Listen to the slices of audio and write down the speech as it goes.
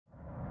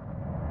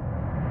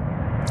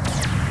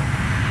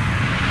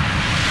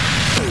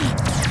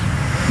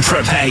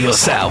Prepare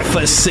yourself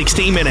for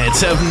 60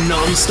 minutes of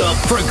non-stop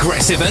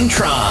progressive and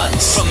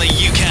trance from the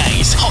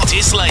UK's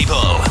hottest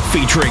label,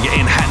 featuring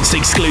enhanced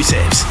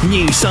exclusives,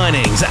 new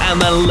signings and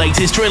the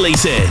latest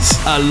releases,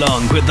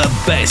 along with the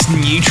best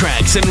new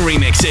tracks and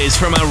remixes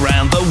from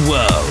around the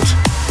world.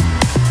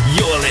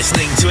 You're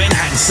listening to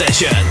Enhanced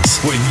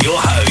Sessions with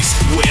your host,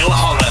 Will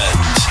Holland.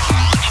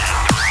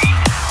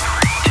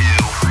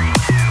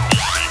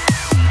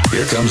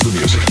 Here comes the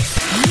music.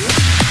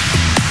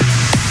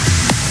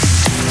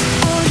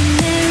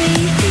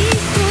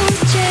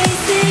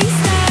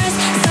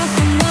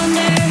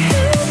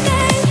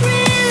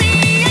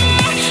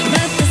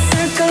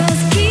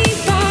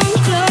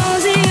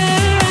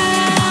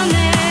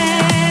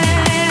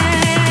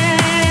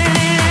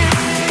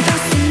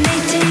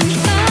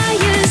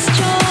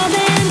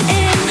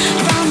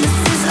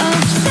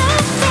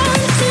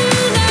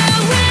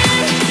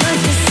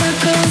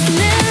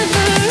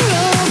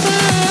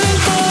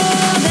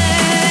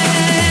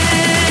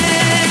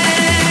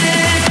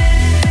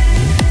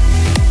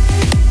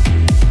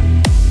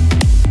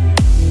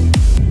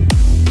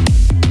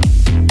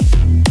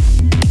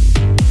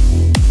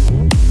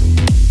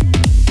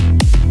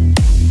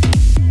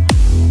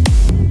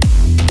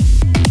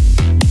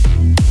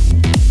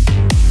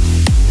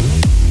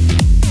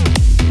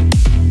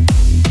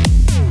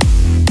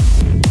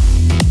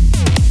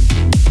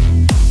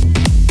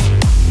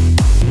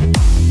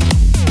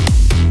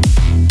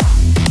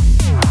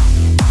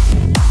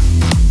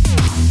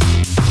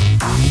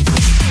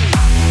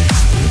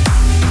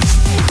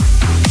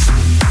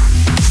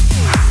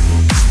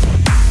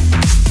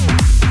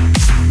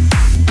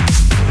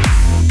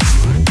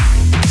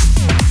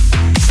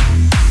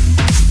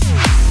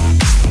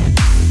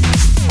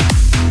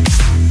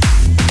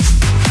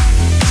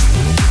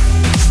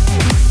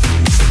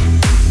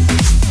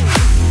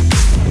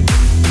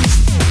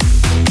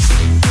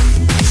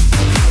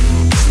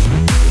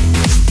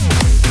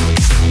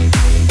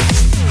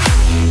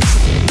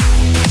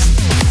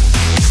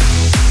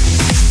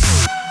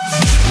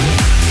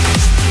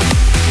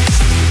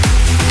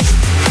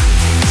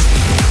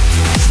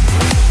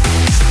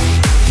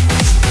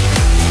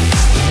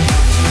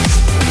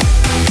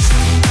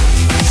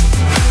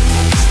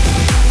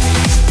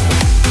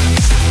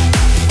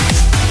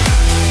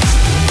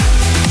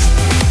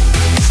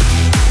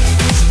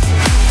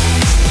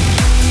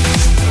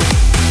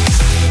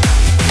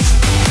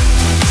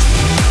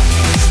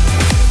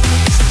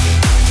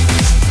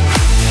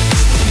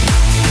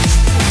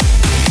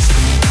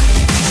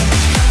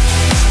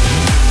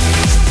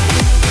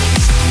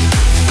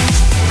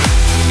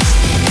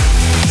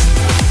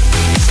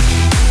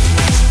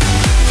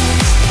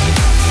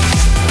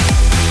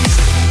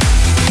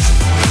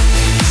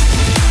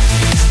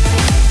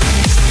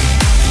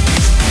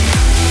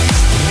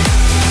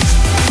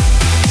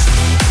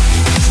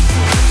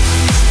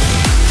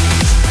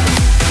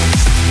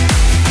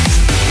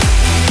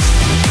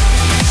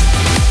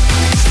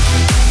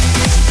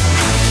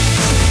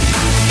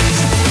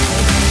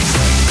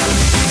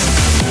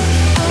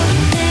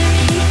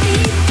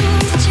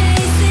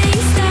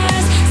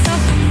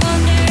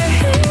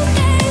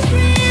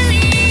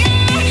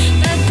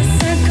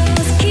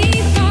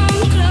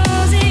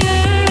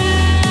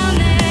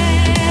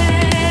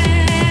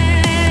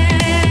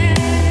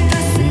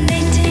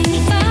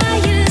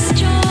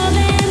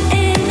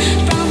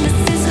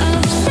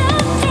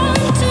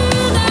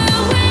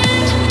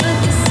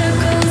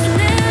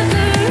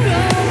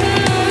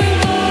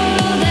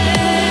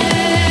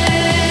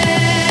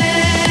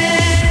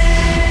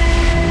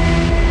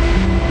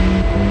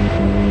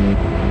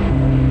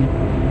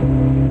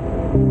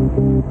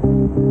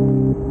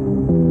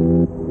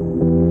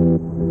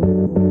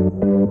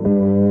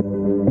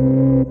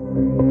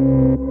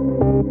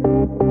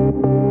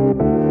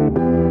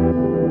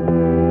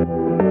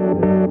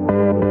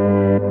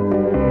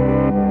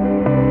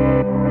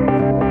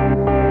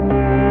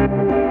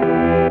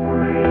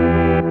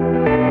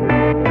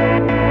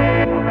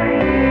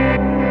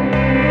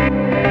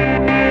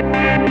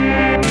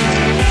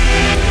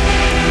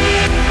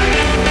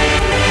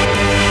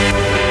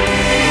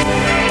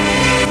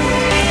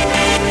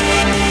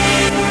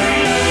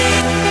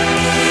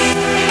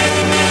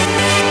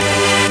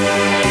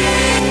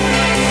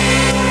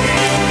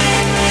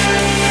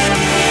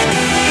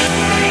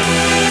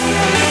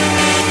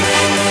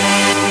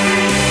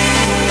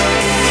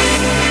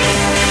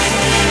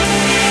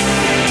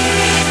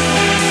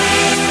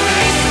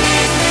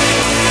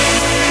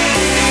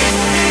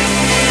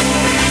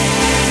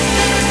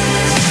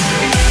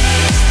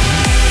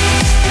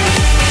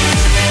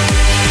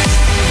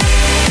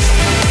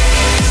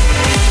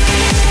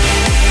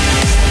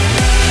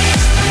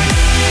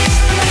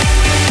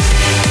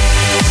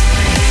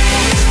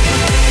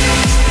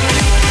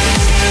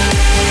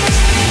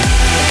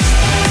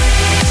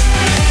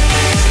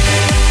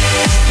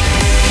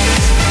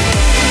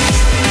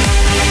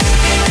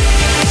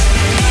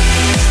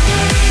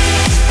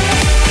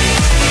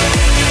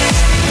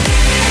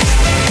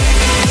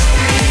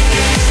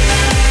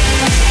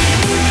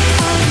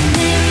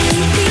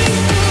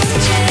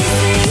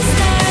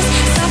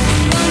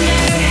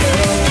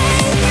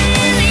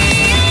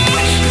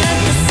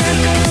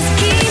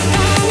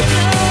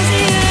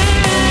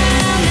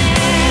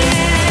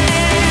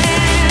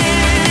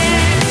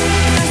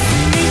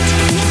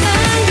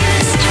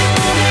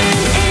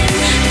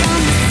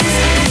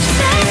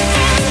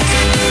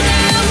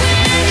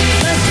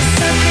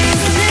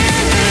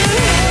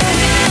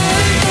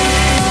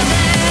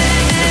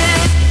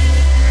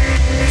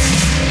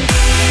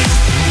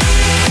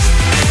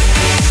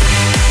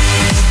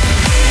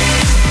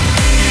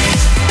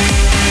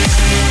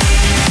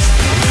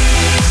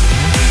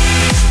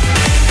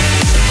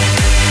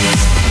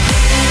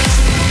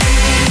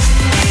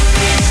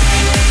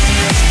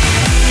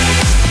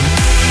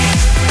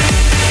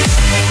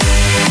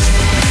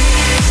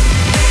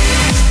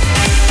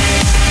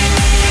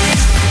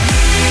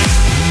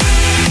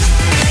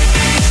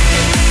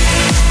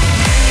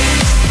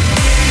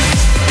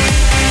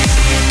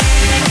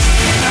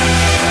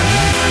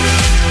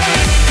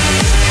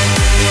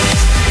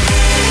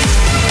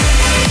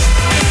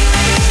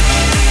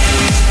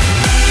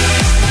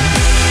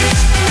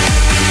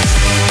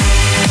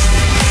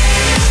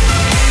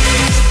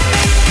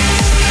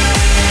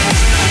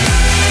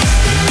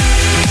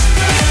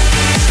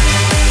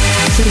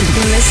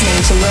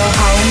 listening to Will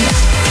Holland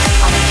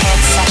on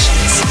Enhanced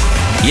Sessions.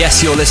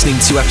 Yes, you're listening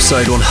to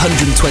episode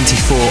 124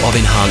 of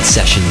Enhanced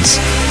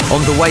Sessions. On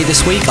the way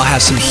this week, I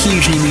have some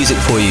huge new music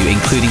for you,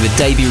 including the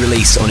debut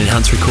release on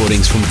Enhanced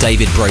Recordings from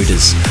David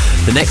Broders,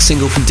 the next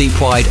single from Deep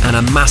Wide, and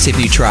a massive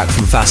new track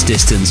from Fast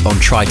Distance on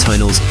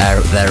Tritonal's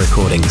Their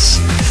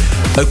Recordings.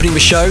 Opening the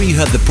show, you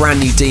heard the brand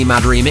new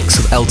D-Mad remix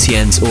of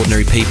LTN's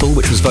Ordinary People,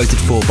 which was voted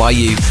for by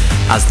you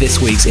as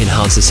this week's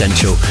Enhanced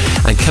Essential.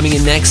 And coming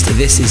in next,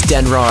 this is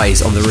Den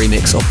Rise on the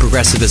remix of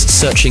Progressiva's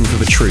Searching for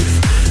the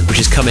Truth, which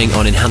is coming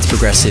on Enhanced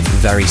Progressive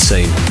very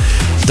soon.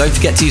 Don't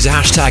forget to use the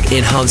hashtag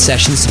Enhanced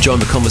Sessions to join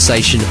the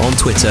conversation on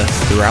Twitter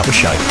throughout the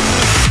show.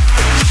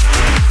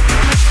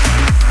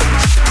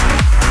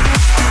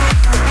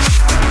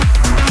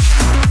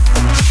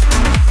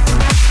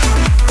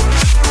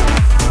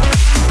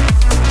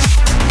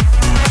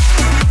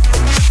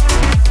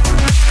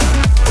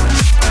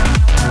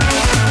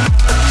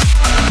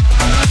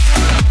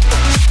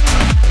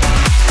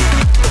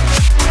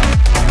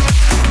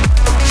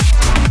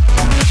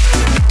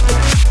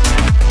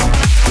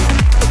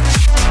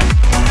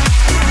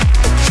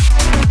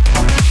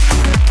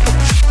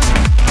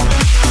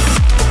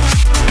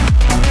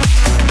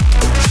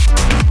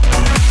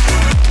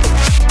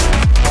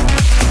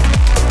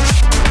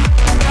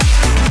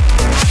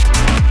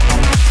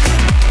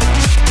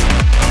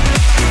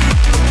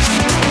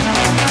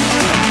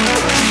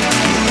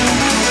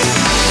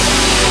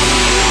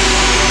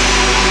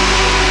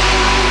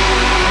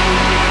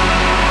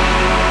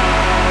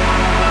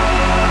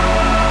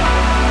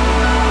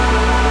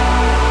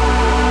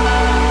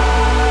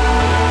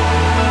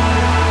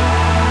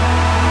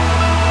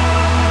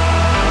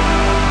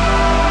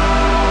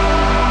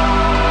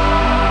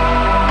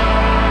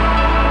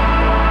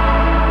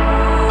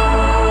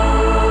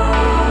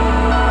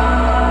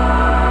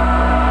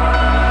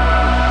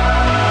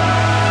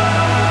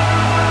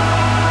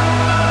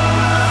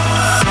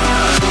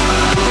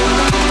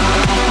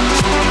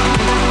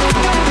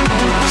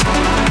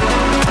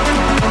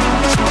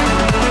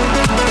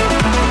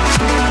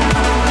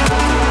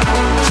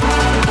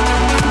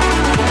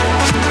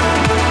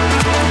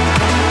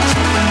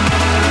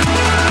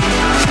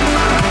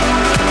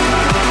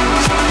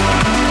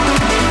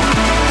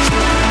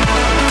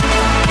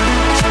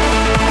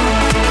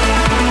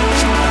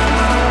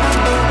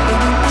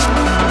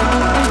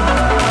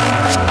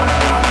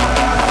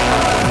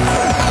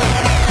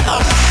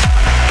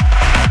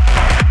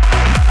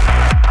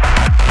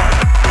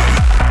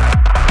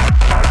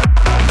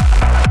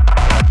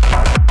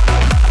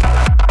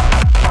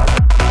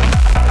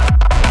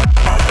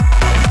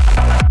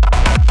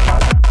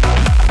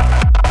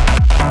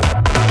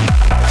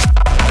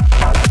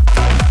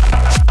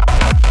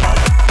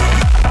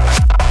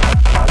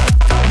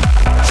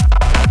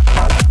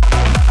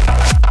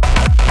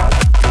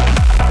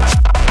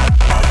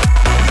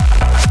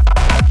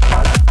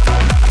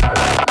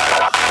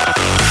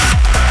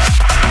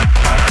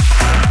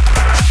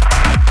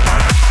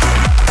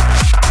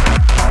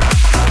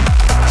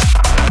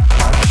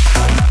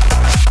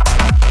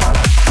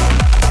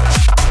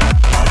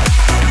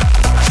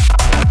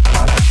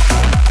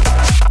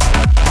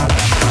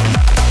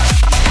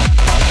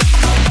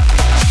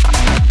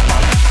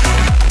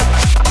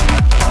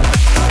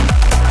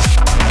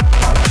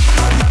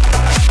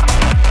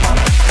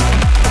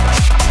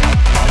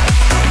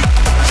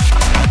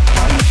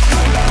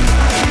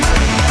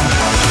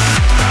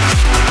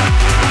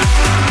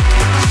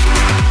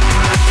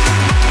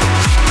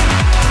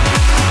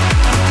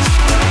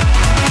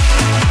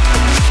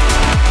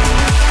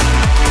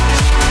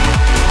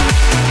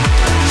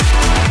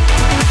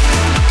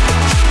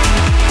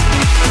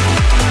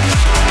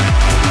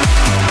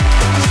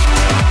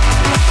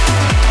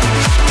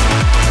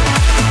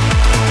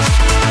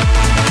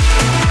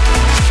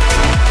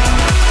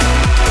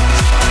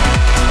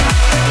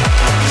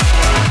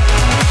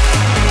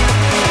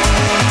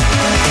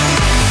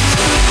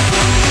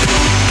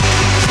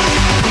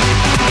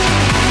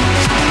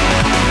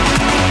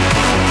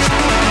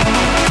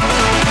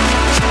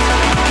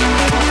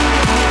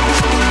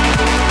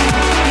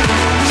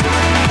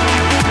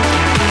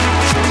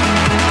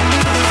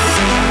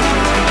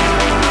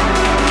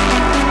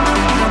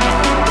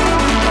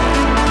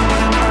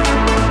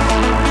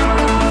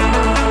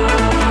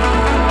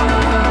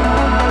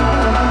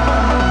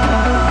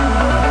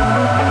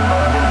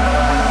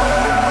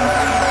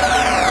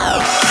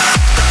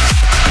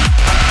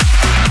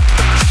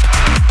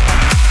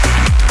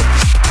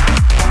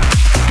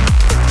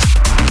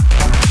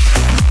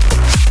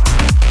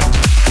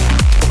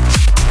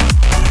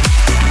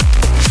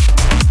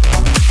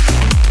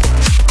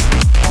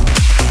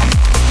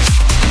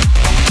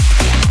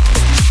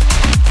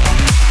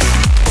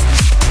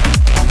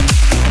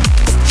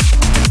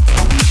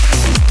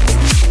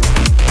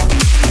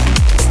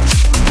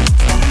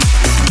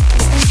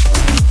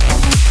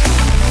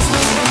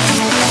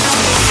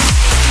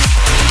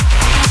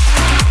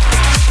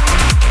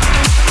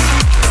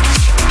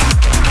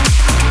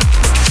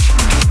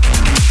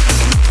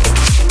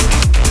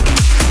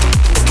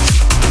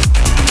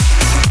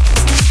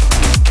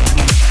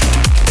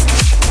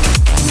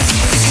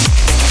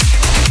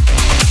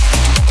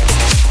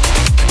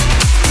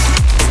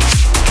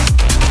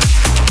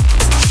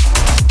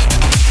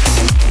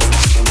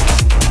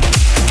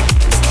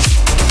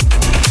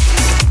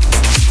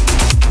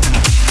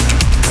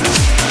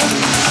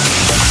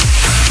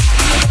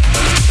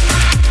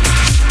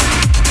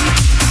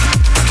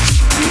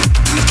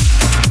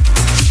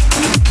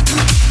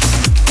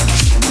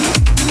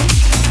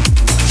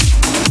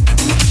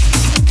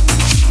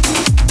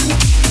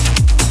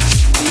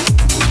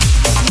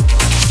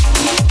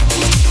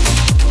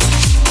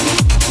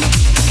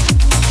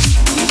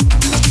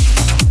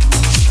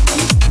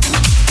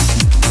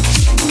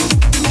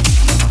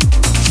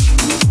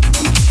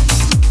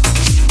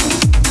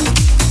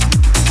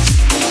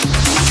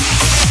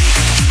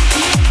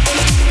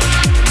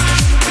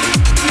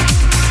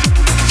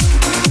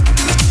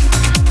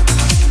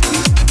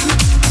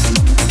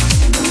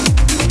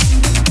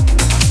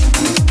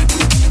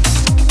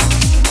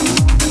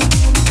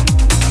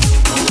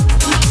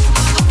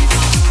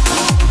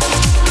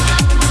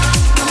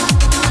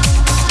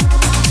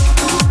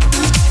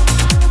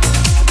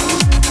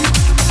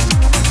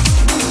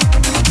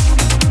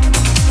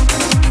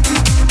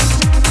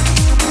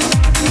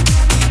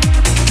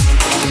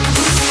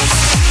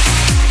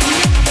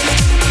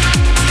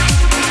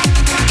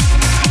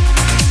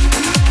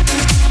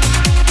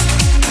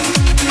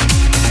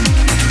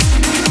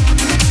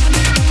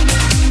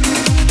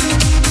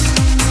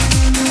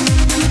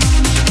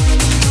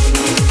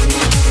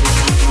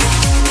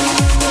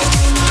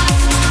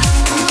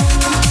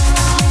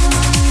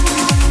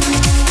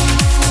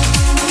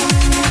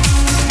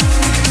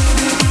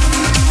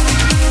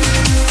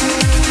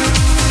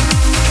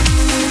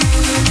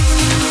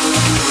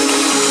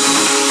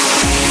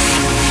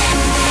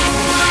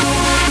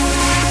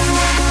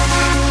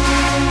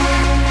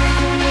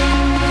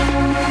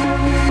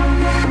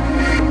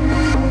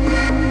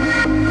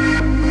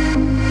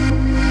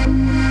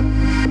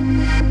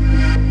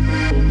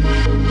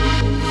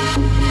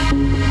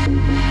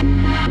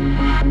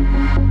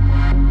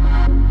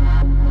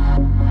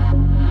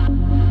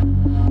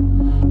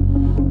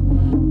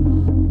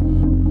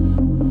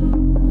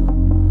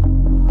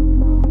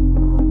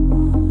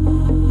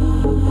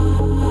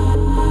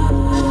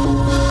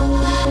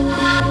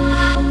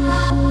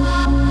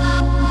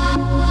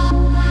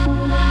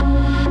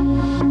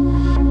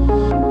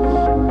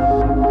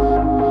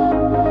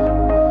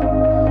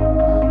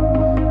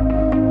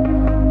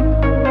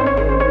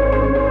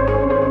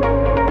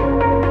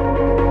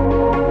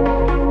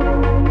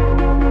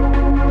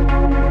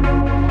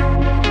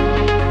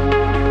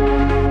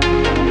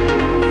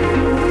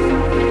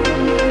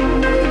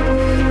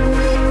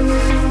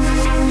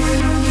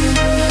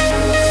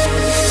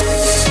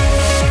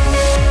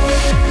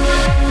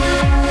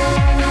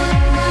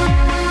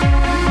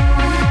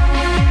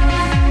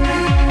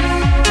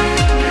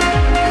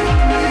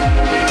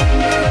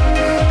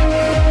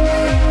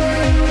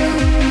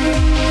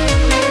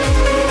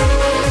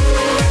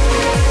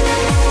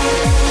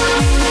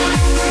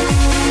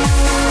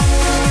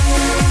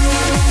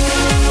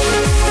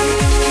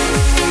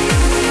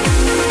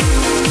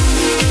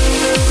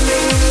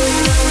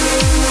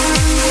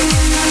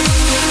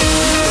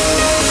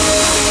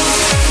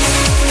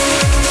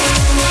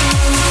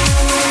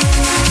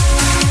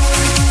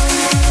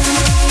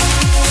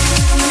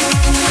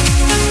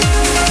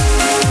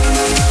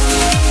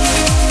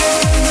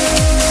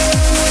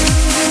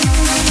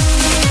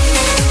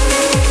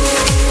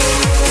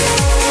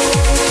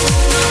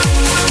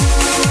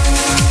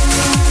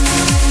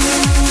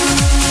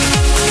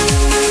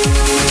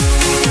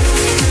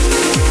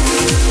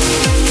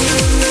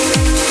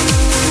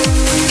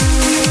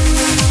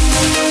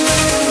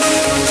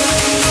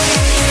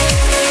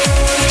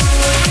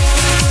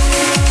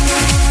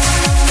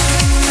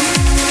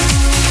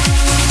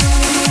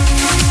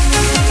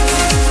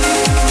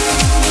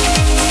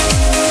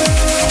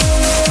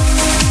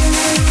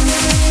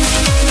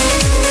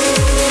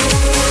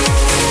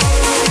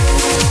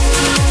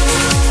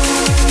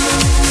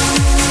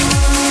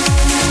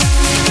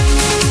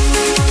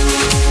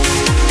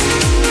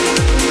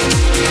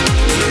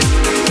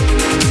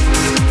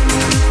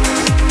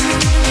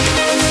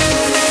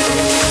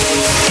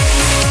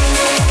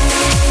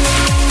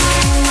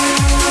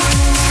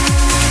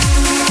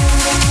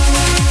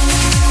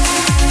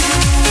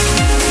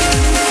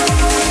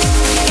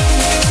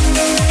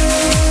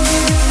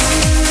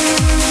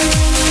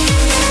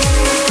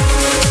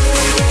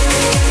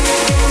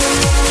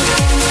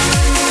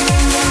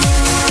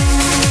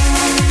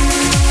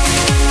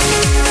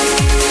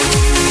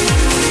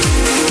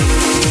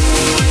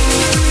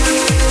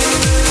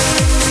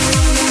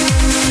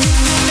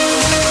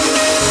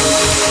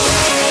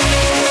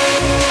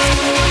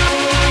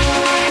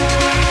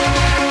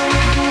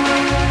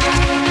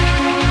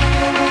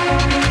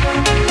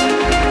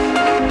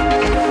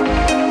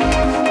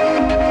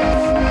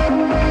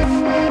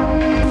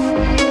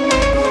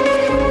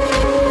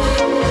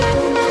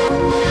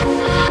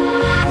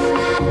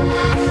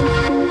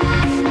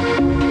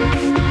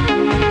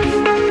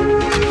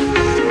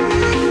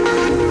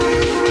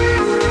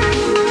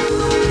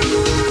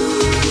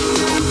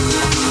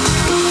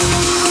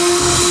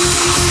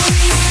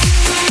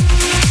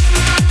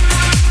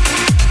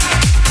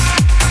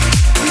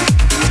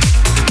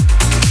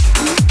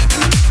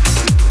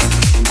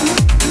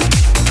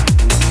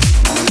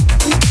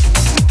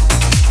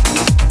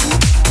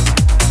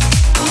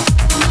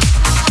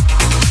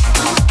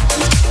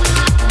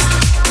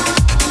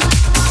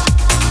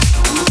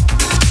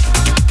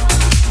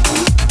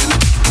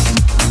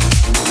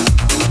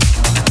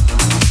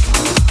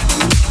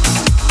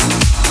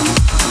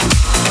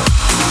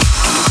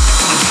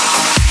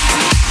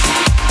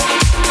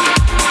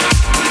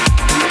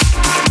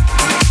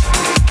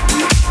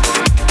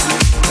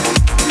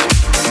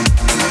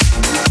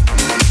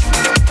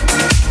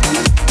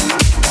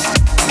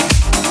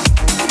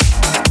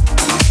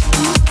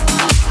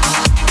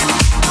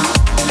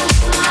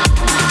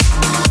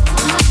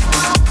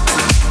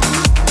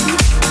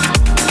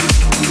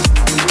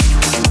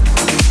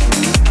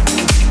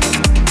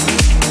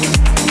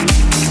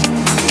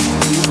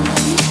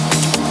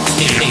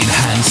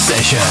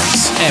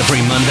 Sessions every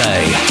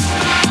Monday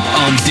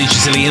on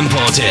Digitally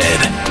Imported.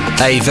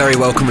 A very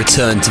welcome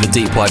return to the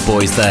Deep White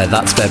Boys there.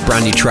 That's their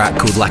brand new track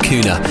called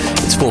Lacuna.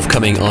 It's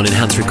forthcoming on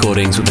Enhanced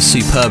Recordings with a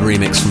superb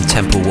remix from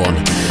Temple One.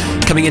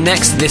 Coming in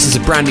next, this is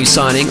a brand new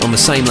signing on the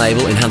same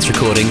label, Enhanced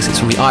Recordings. It's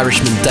from the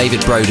Irishman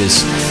David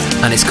Broders,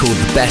 and it's called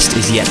The Best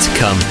Is Yet To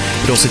Come.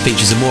 It also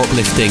features a more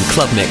uplifting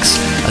club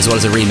mix, as well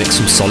as a remix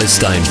from Solid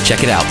Stone.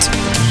 Check it out.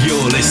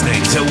 You're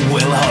listening to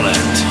Will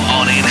Holland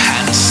on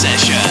Enhanced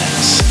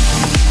Sessions.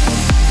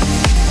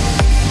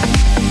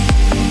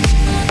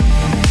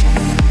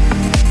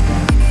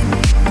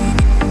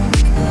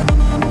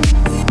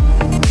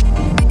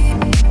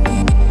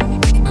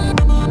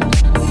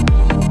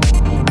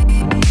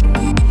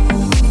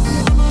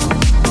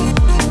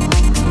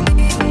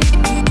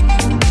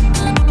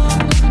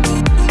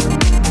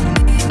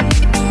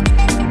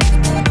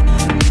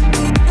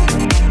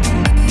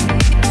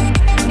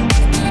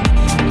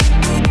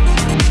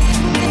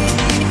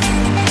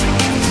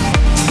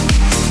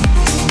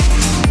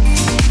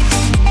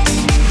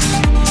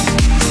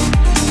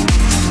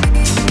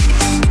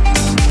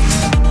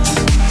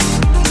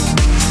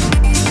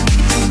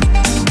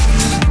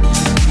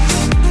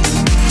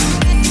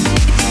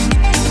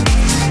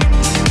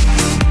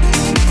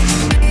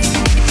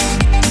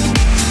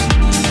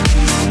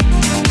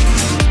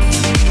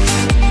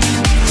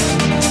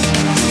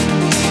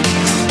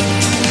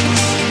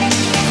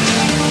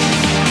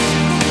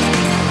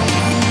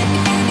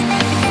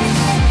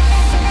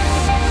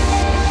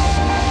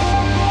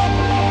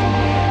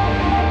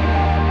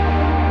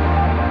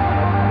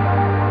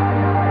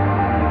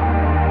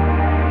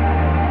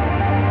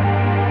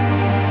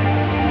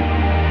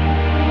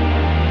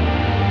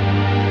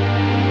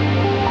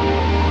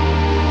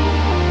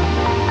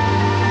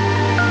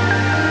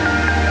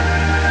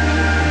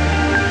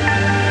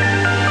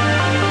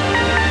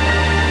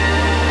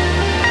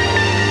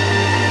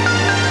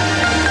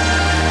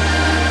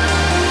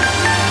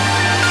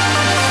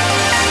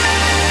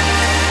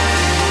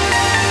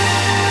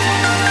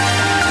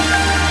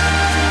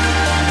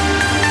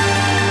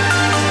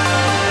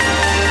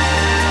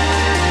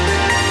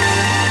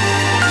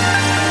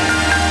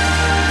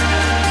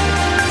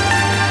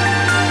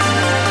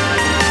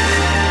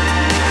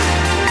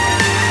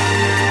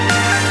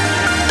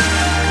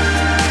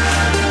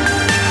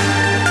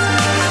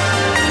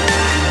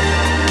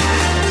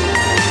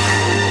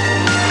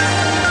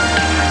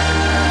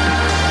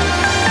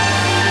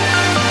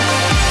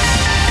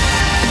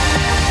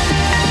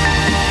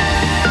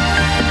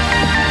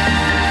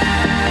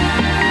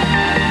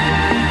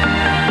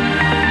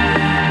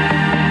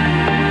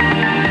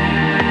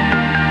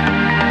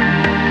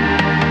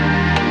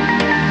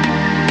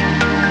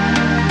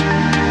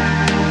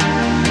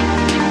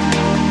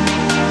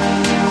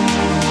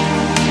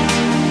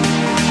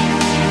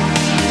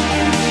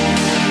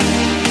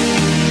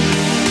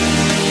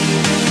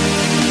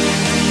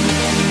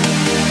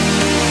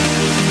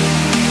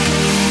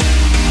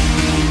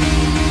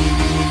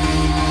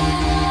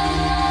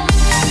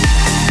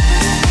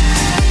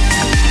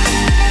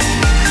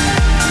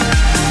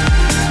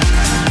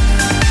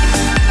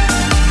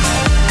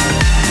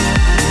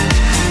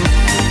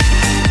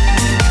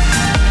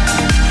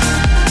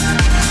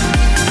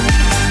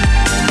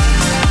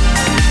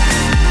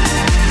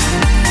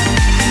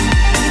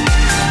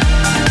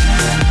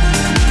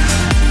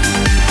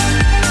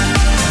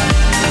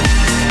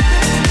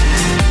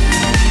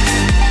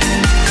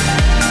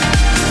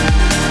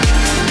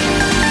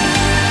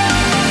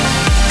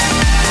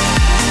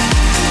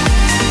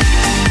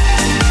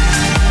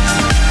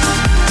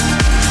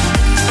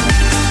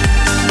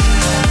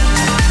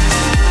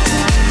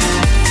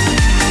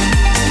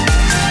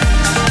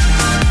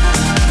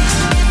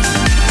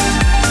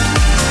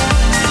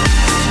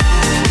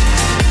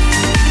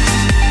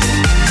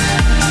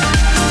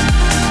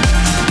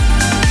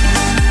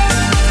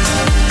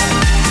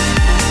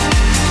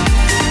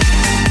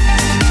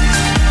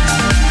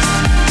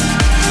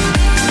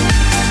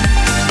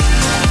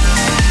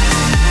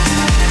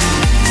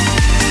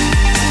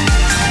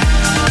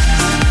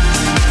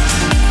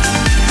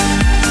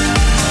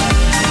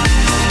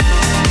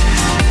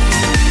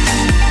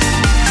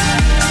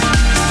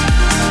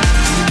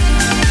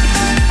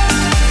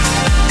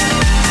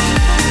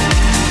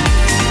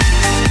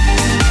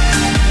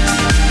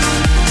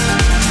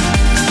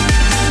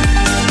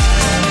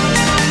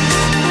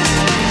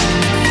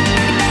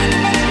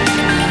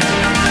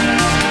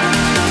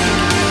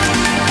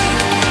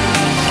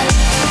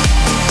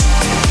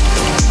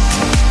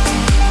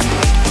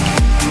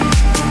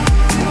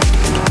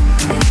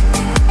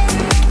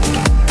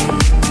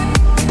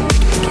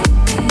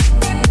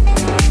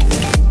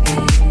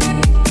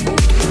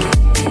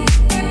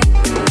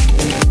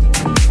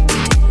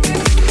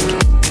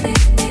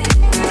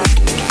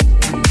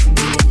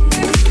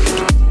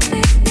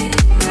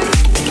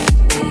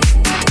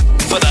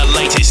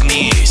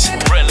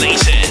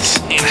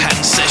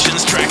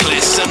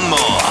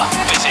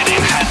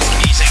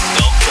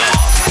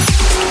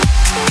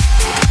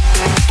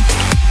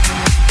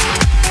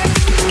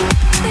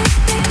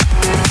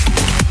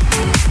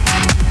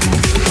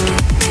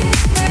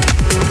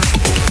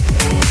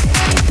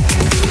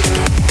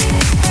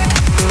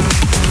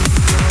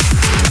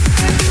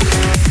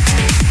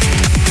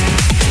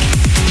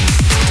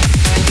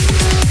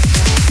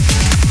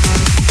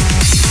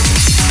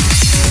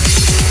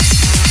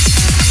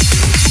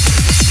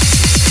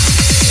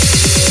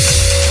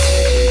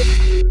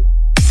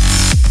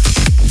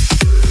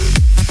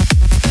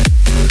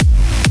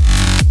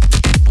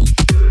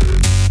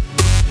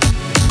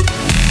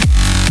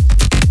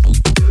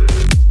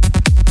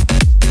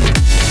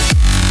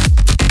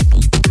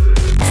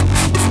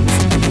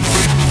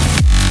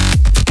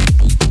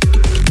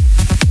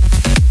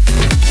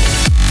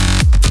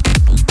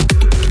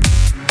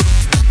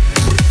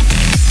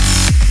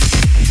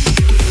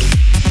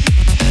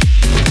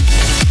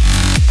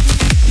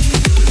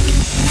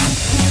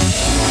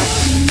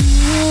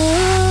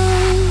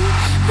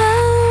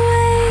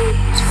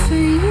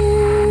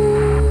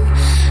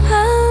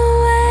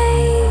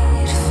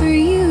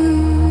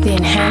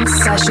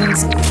 Enhanced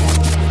Sessions.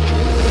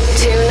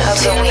 Tune of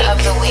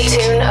the week.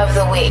 Tune of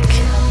the week.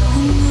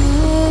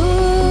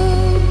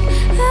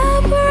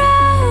 I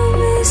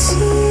promise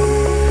you.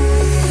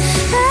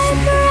 I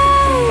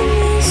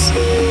promise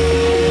you.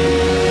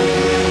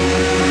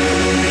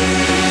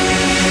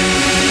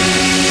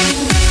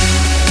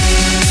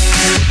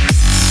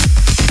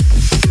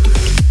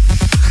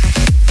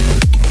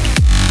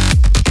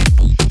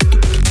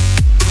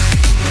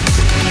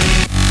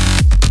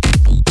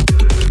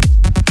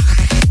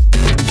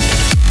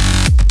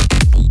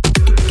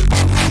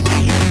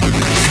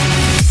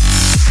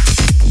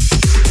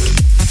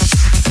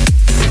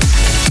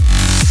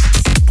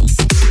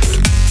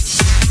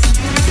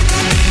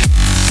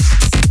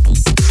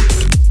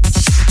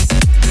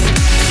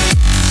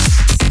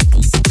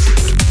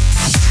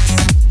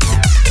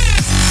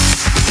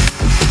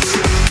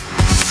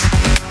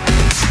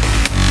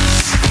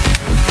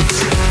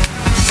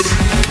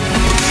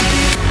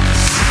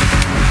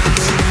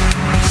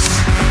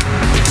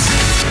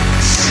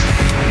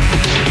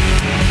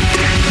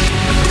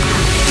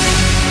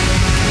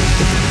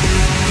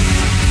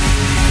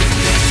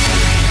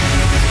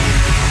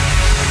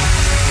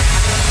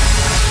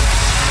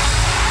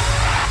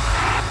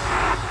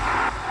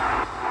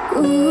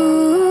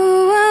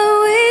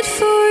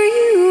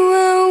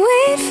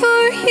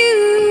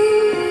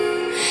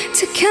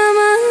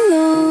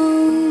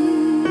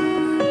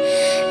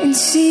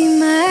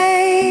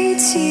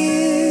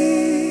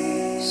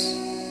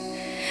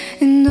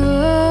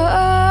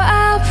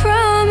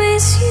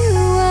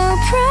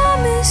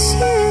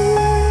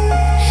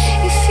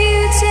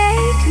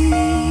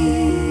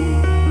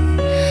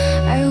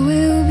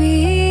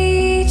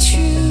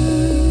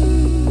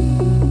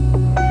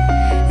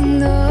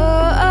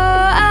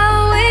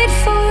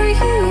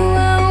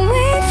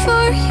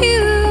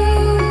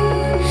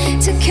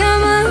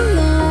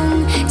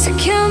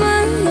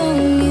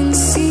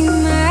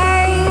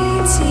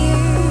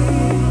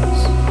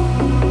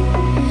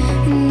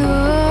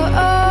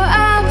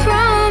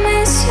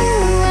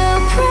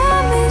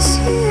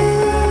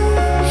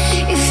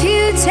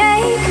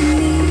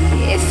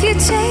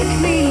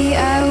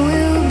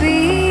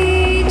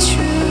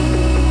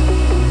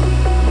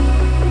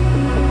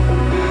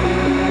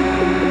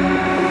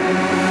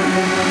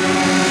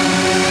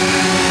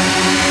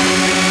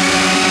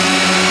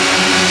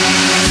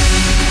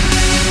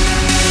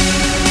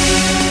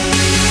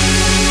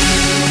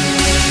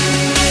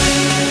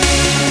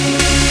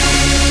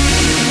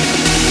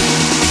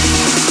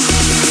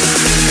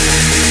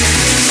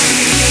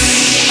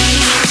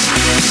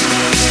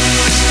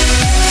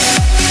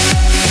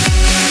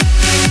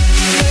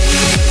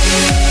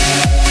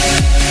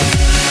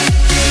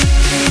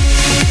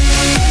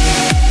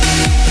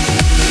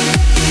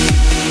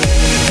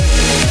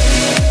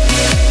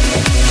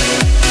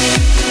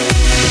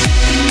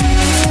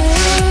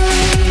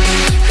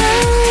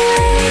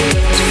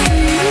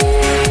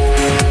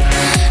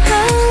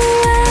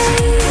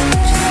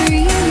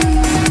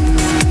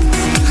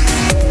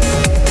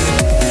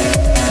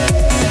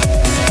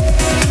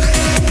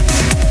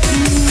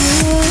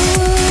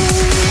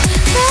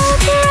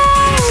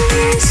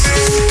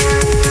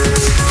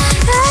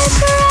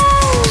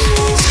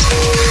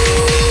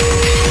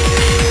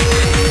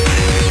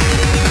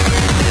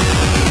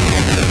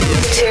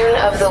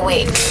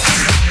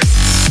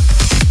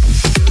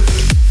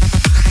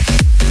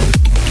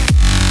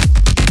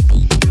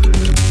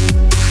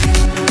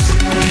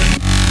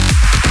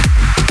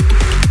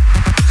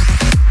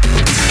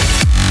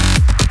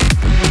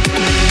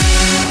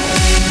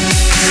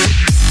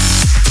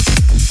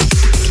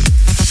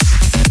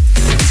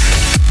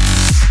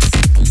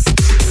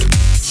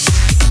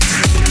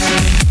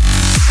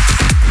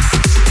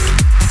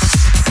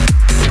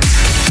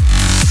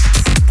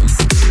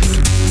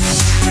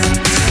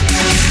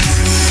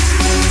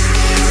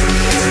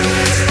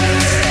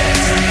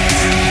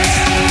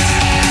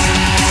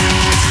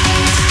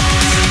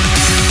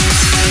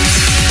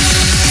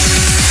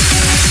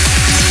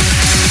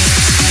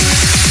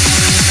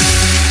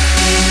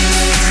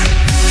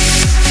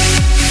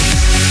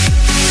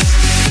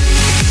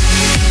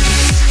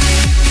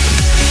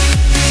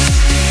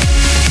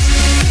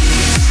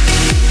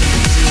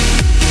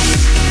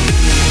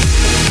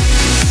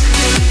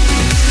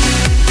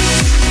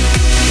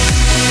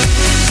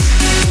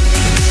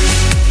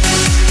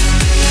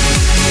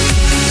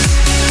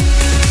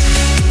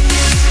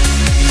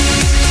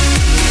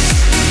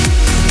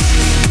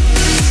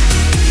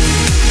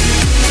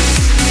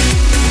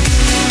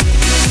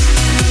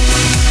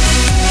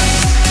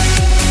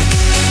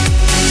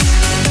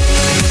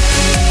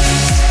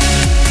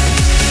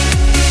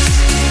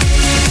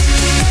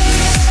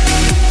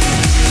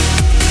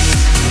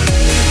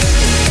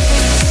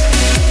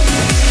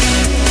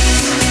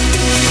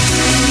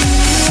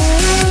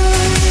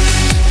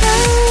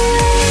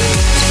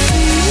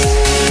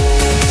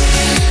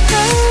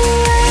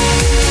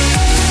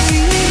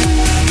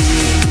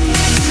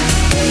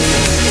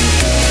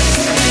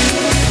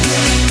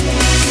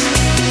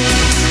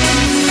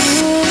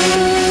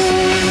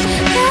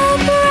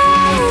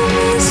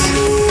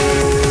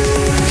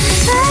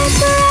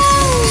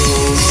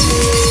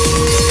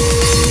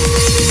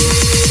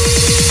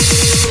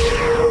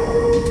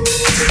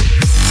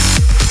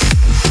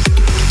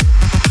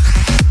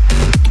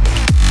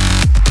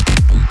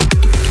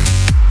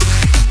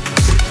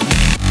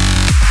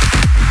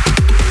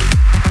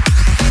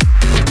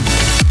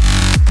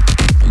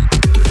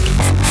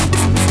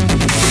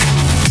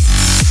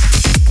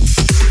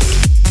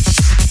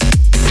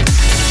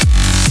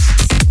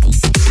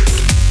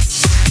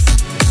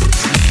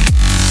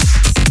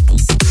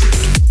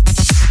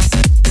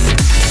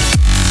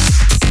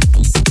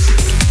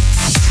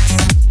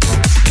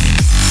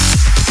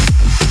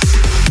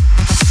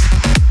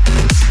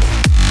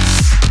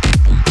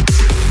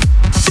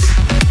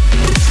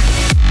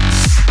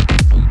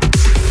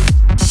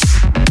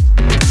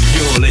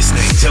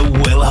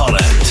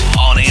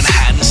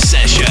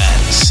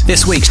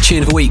 This week's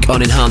Tune of the Week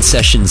on Enhanced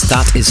Sessions,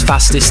 that is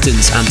Fast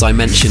Distance and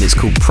Dimension. It's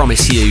called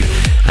Promise You,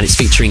 and it's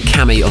featuring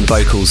Cami on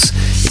vocals.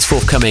 It's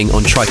forthcoming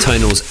on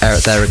Tritonal's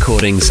their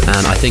recordings,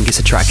 and I think it's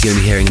a track you're going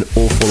to be hearing an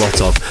awful lot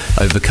of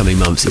over the coming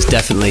months. It's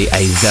definitely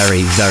a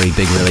very, very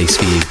big release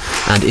for you.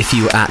 And if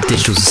you were at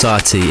Digital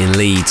Society in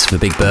Leeds for the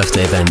big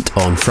birthday event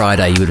on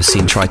Friday, you would have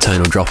seen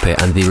Tritonal drop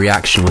it, and the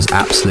reaction was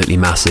absolutely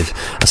massive.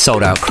 A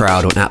sold-out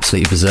crowd went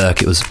absolutely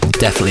berserk. It was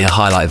definitely a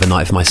highlight of the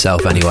night for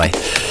myself anyway.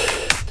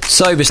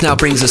 So this now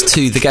brings us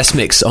to the guest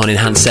mix on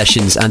Enhanced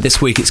Sessions, and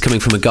this week it's coming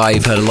from a guy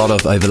you've heard a lot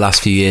of over the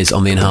last few years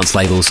on the Enhanced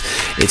labels.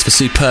 It's the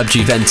superb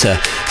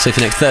Juventa. So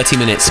for the next 30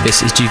 minutes,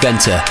 this is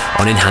Juventa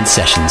on Enhanced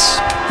Sessions.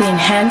 The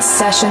Enhanced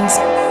Sessions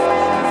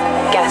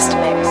guest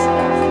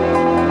mix.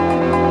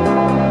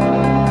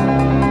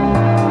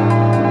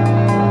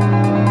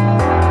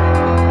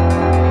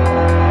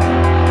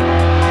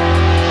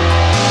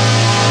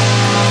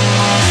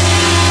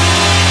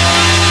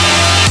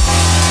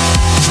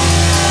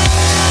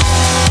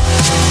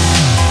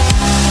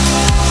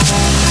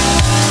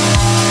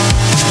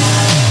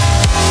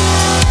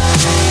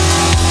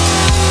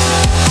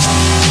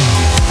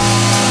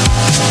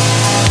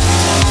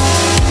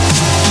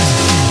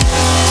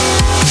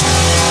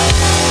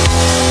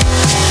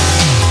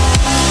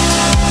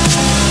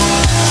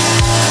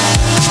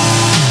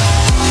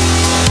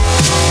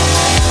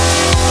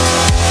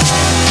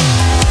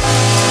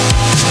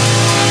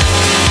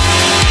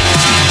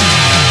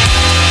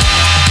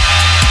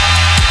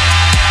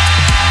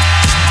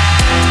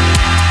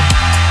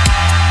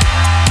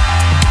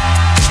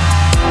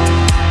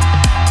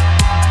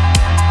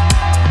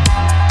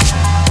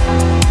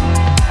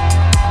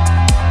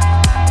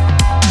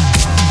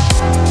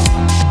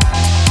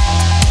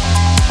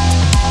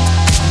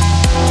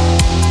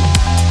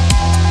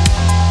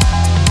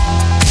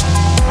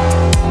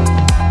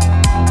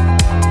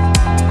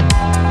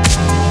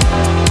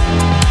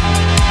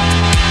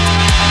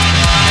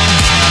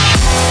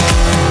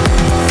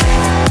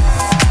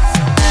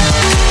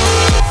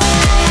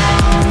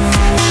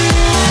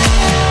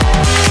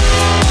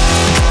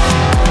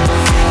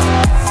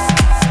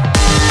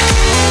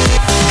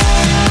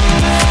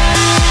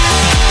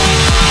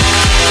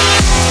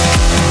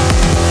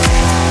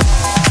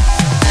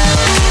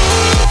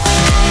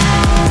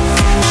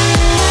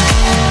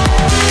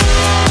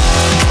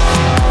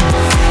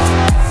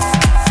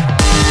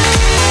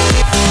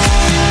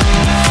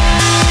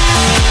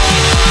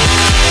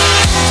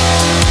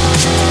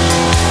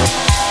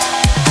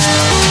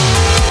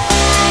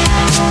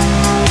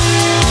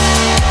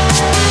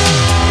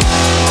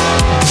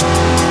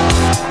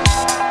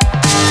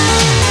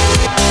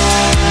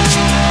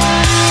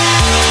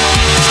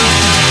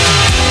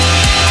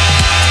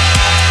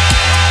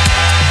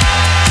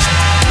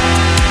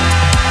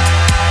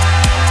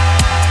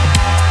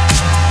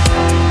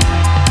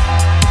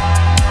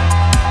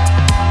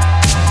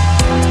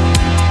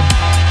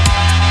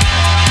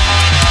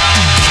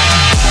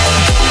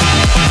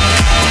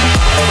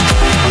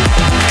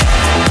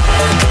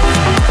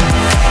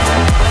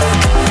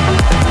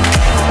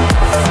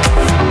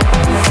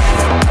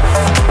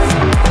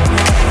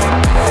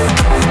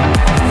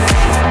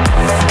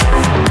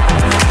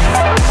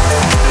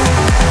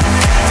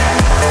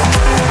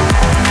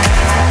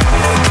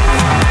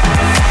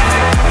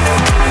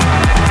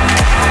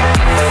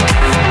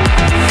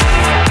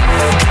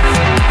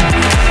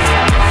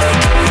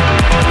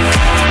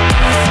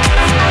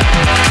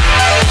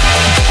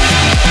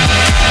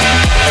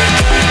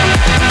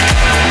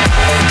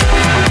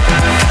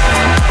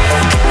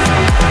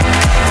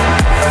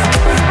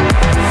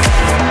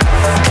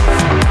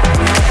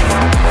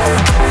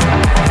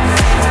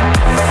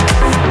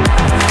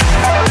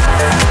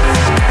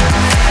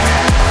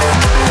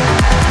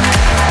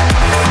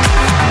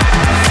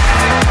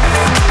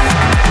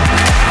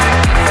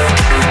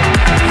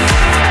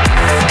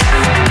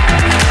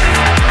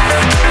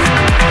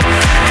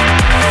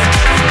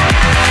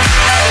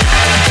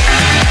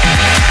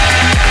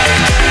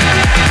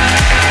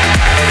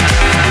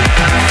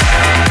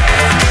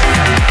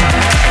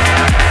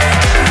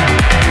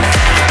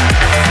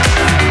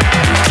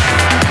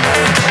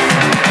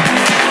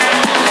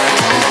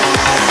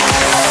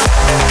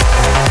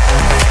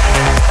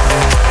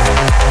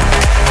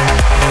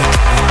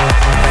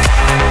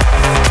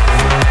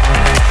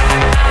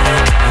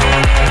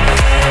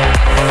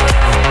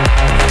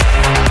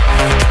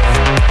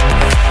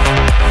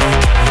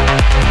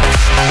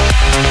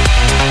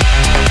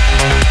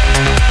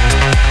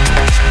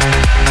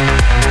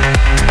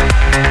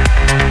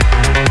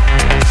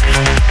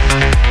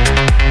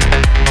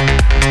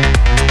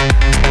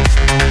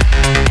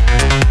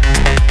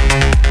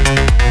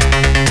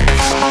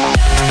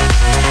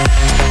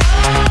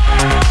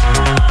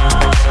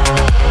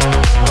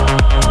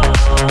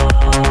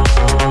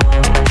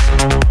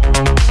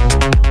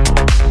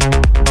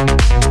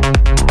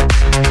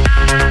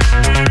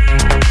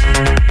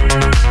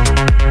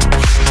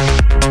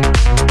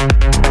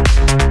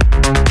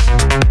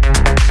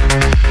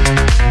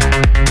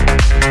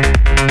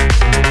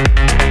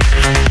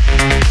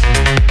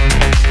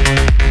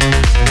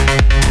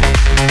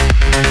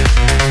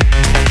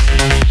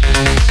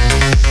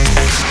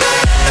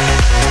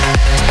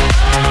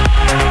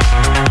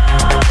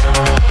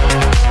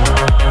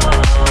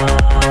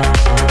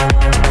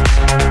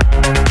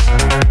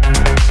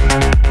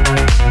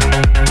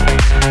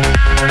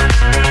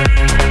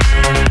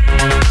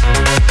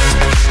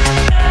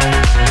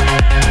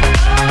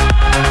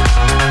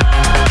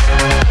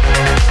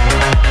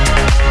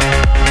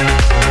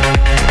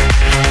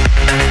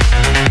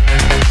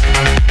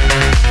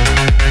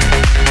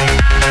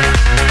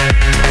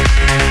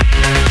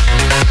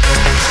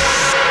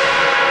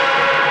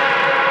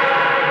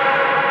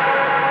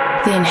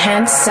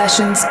 Enhanced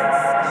Sessions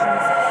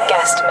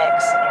guest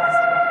mix.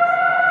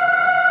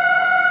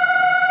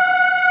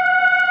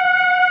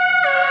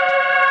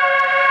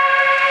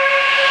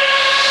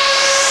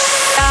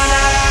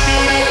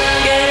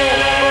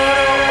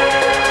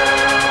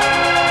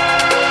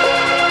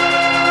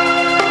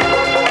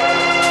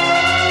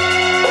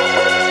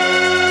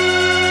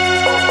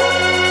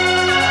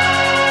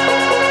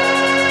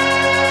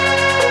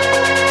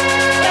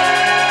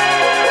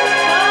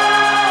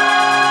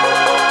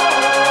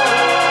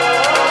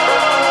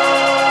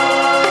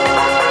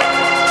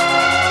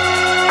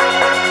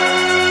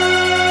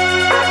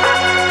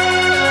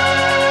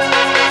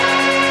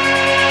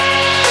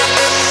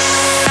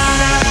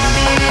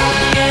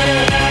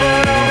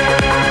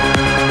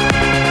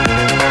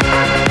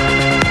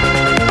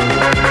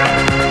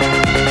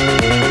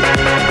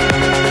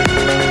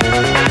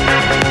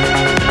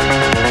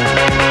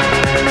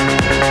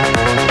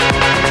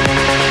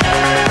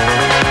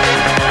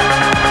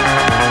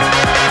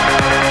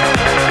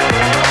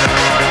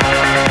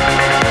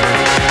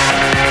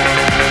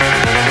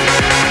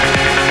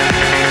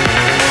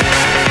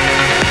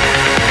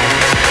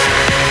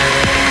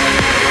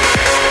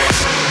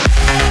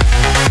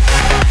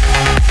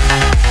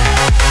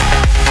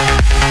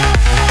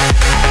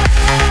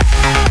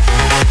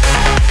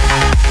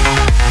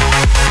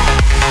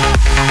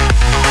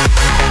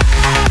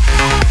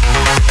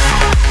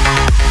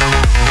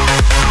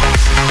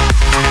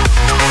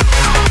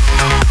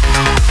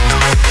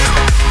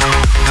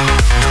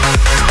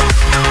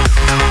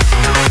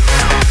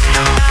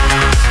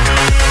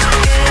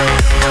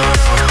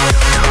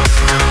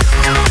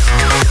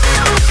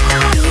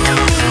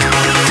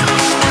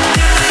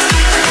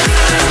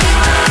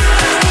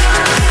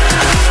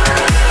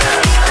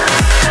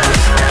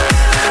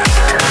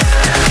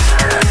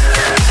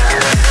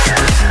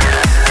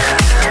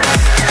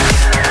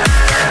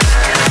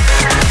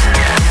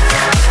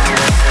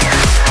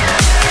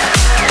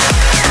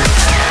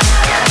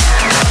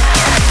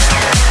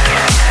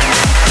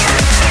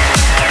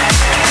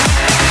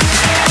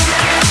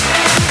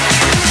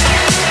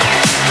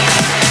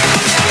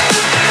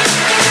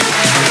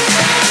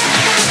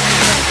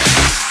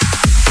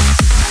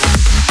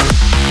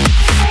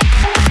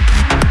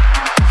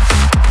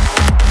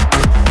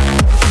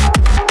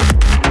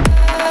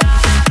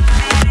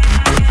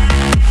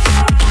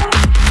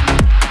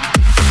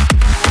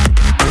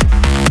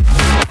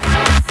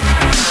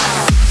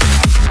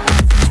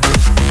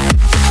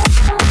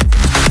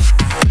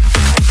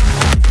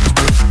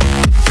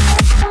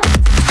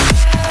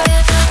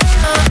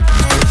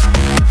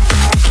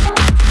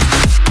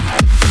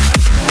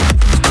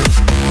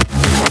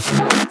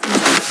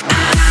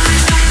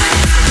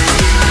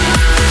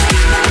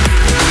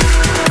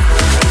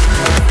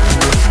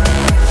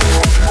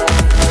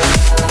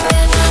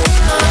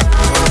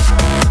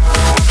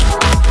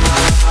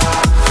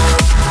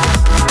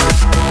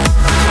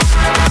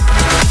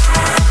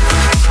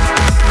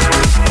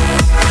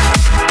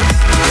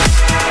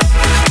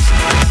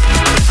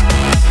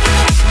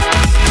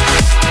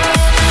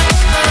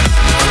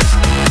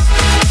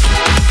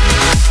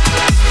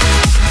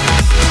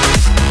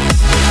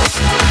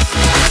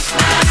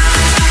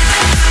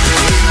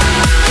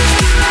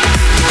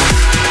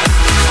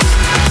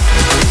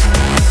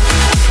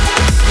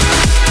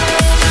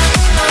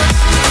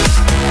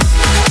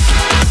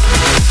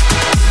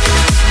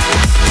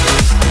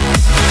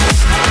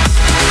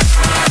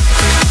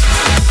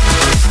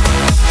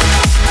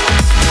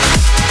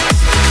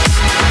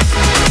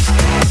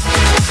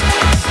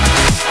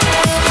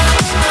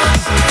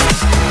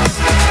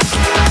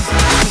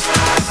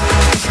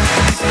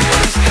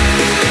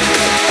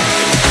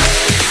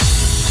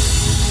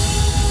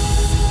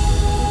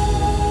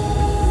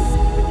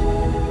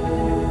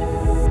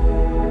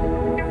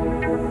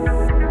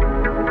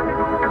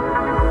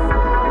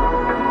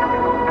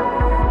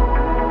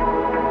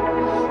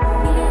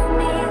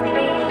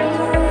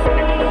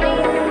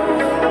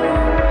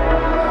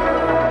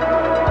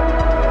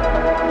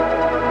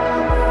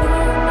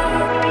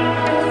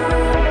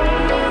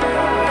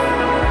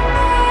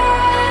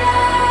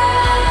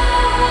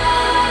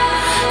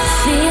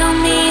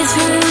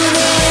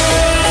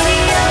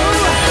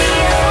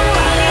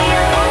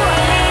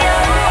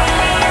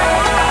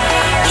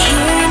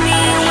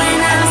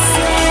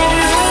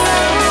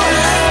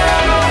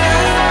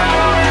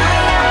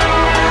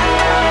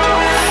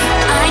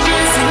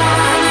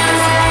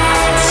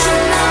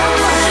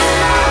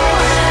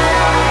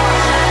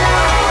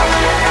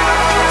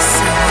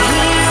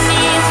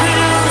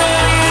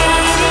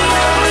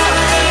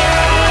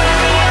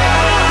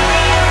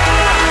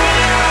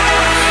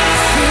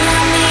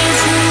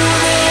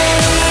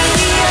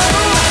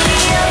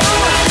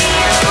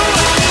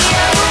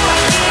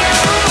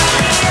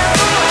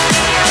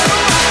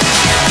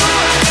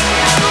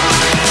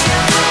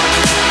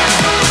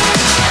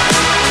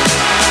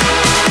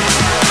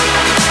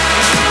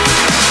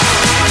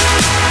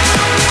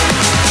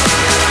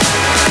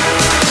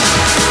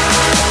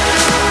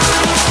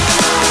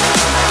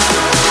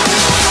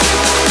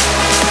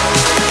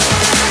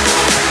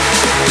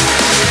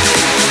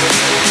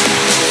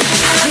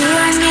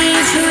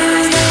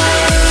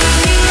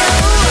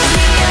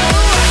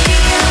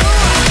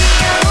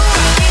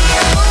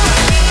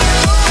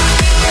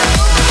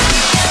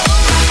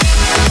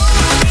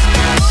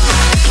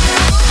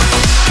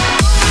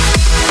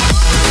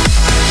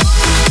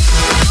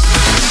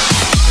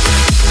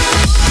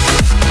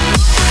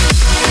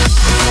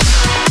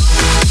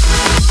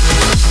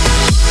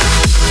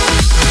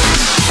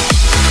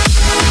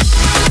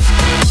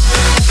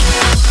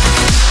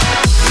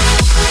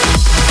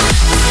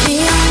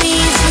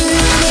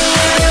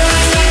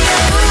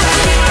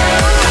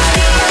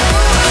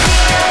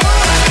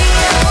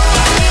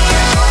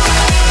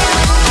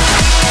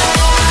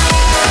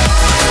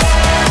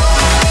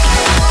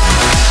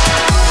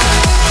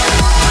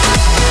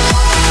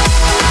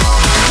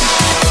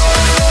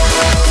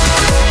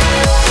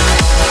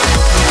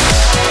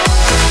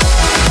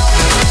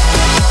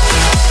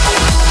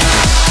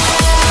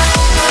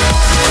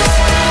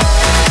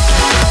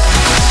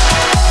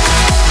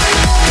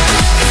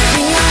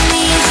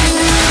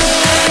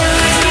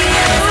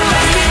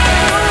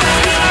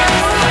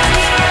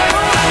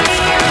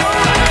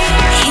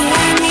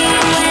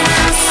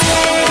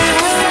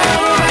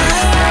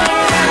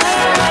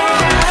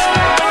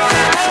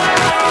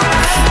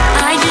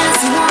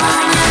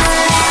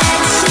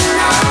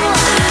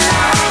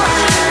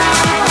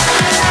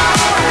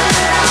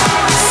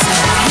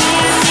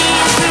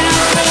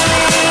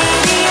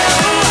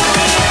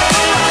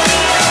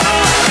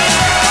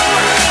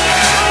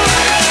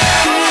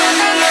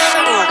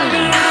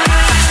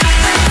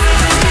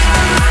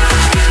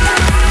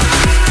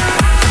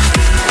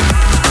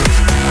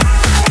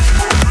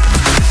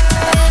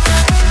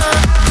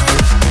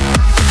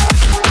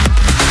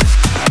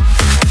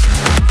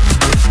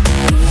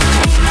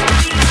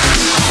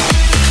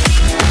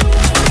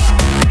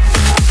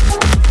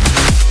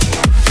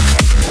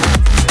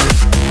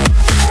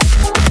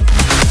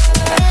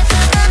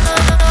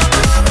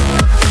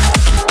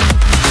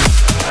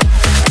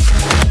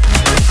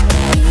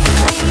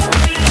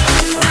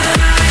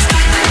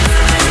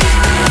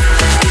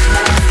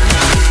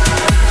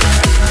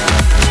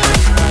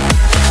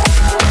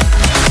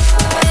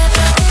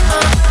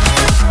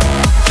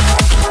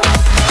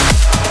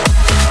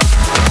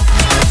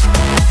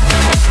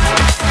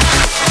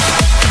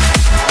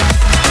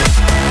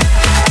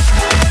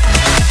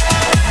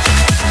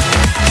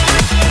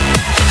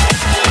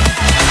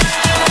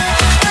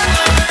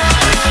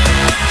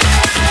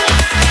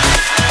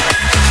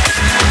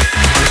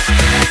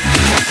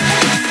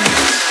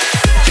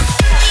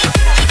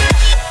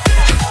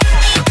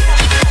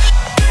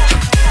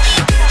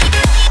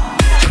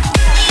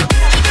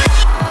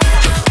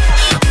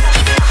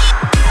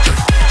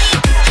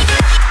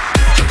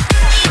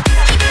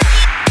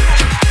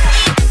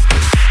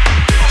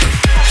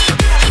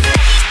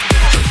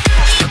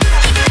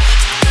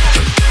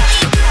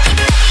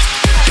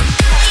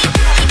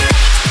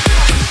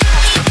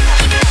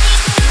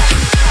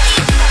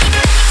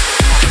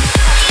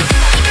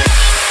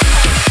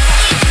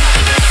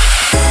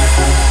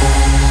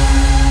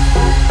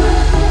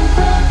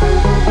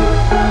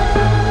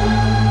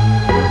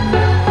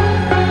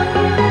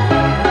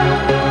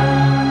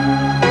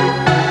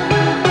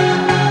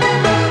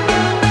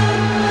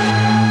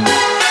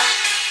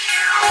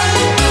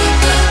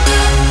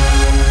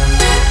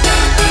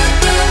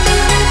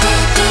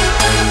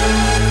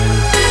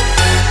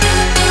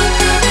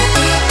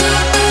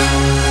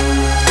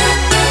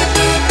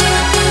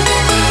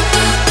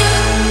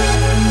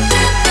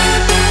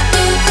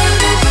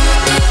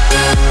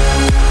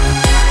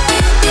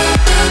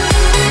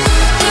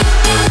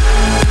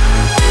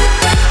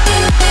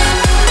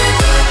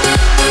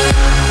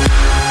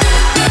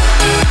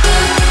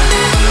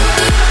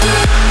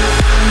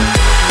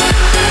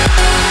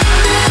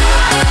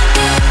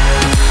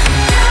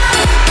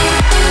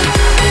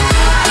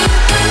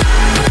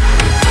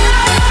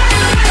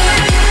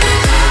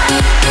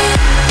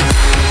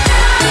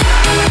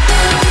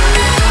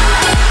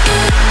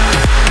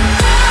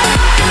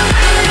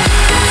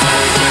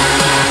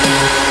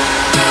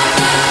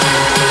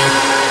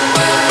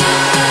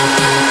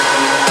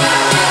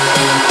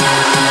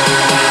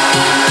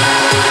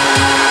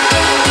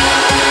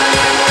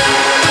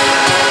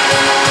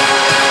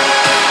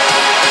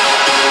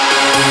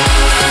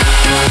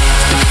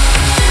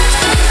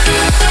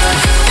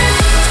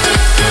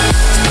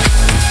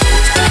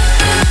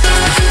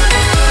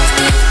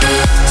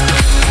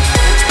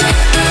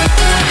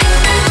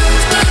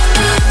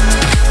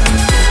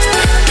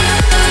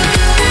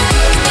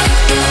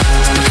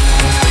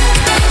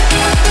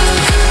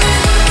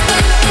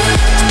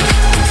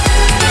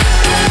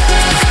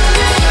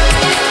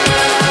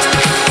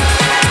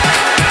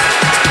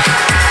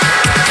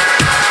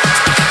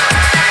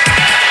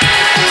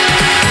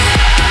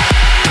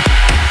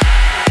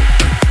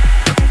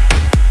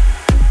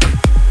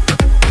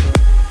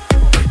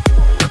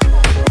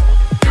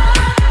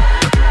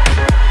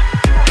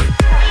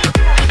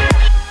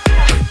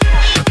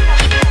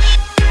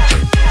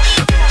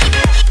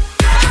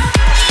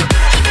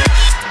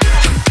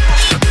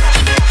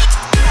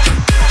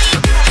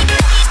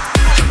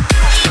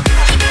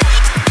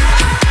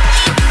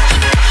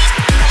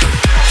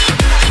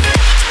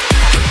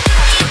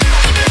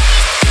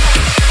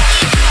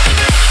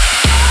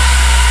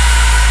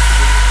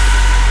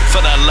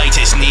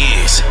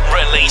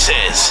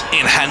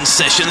 Enhanced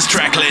Sessions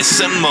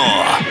tracklists and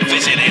more.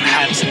 Visit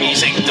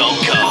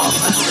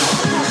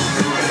enhancedmusic.com.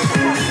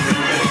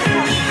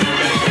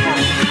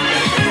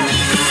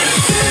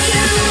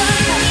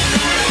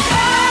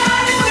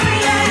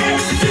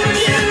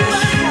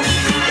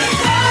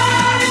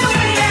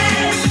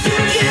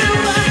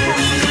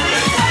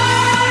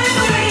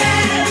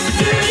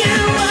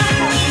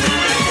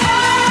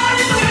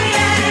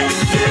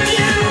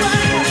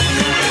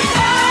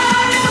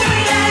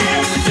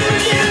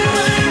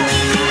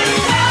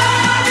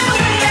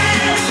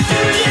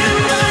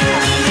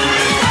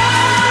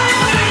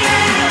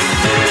 Yeah.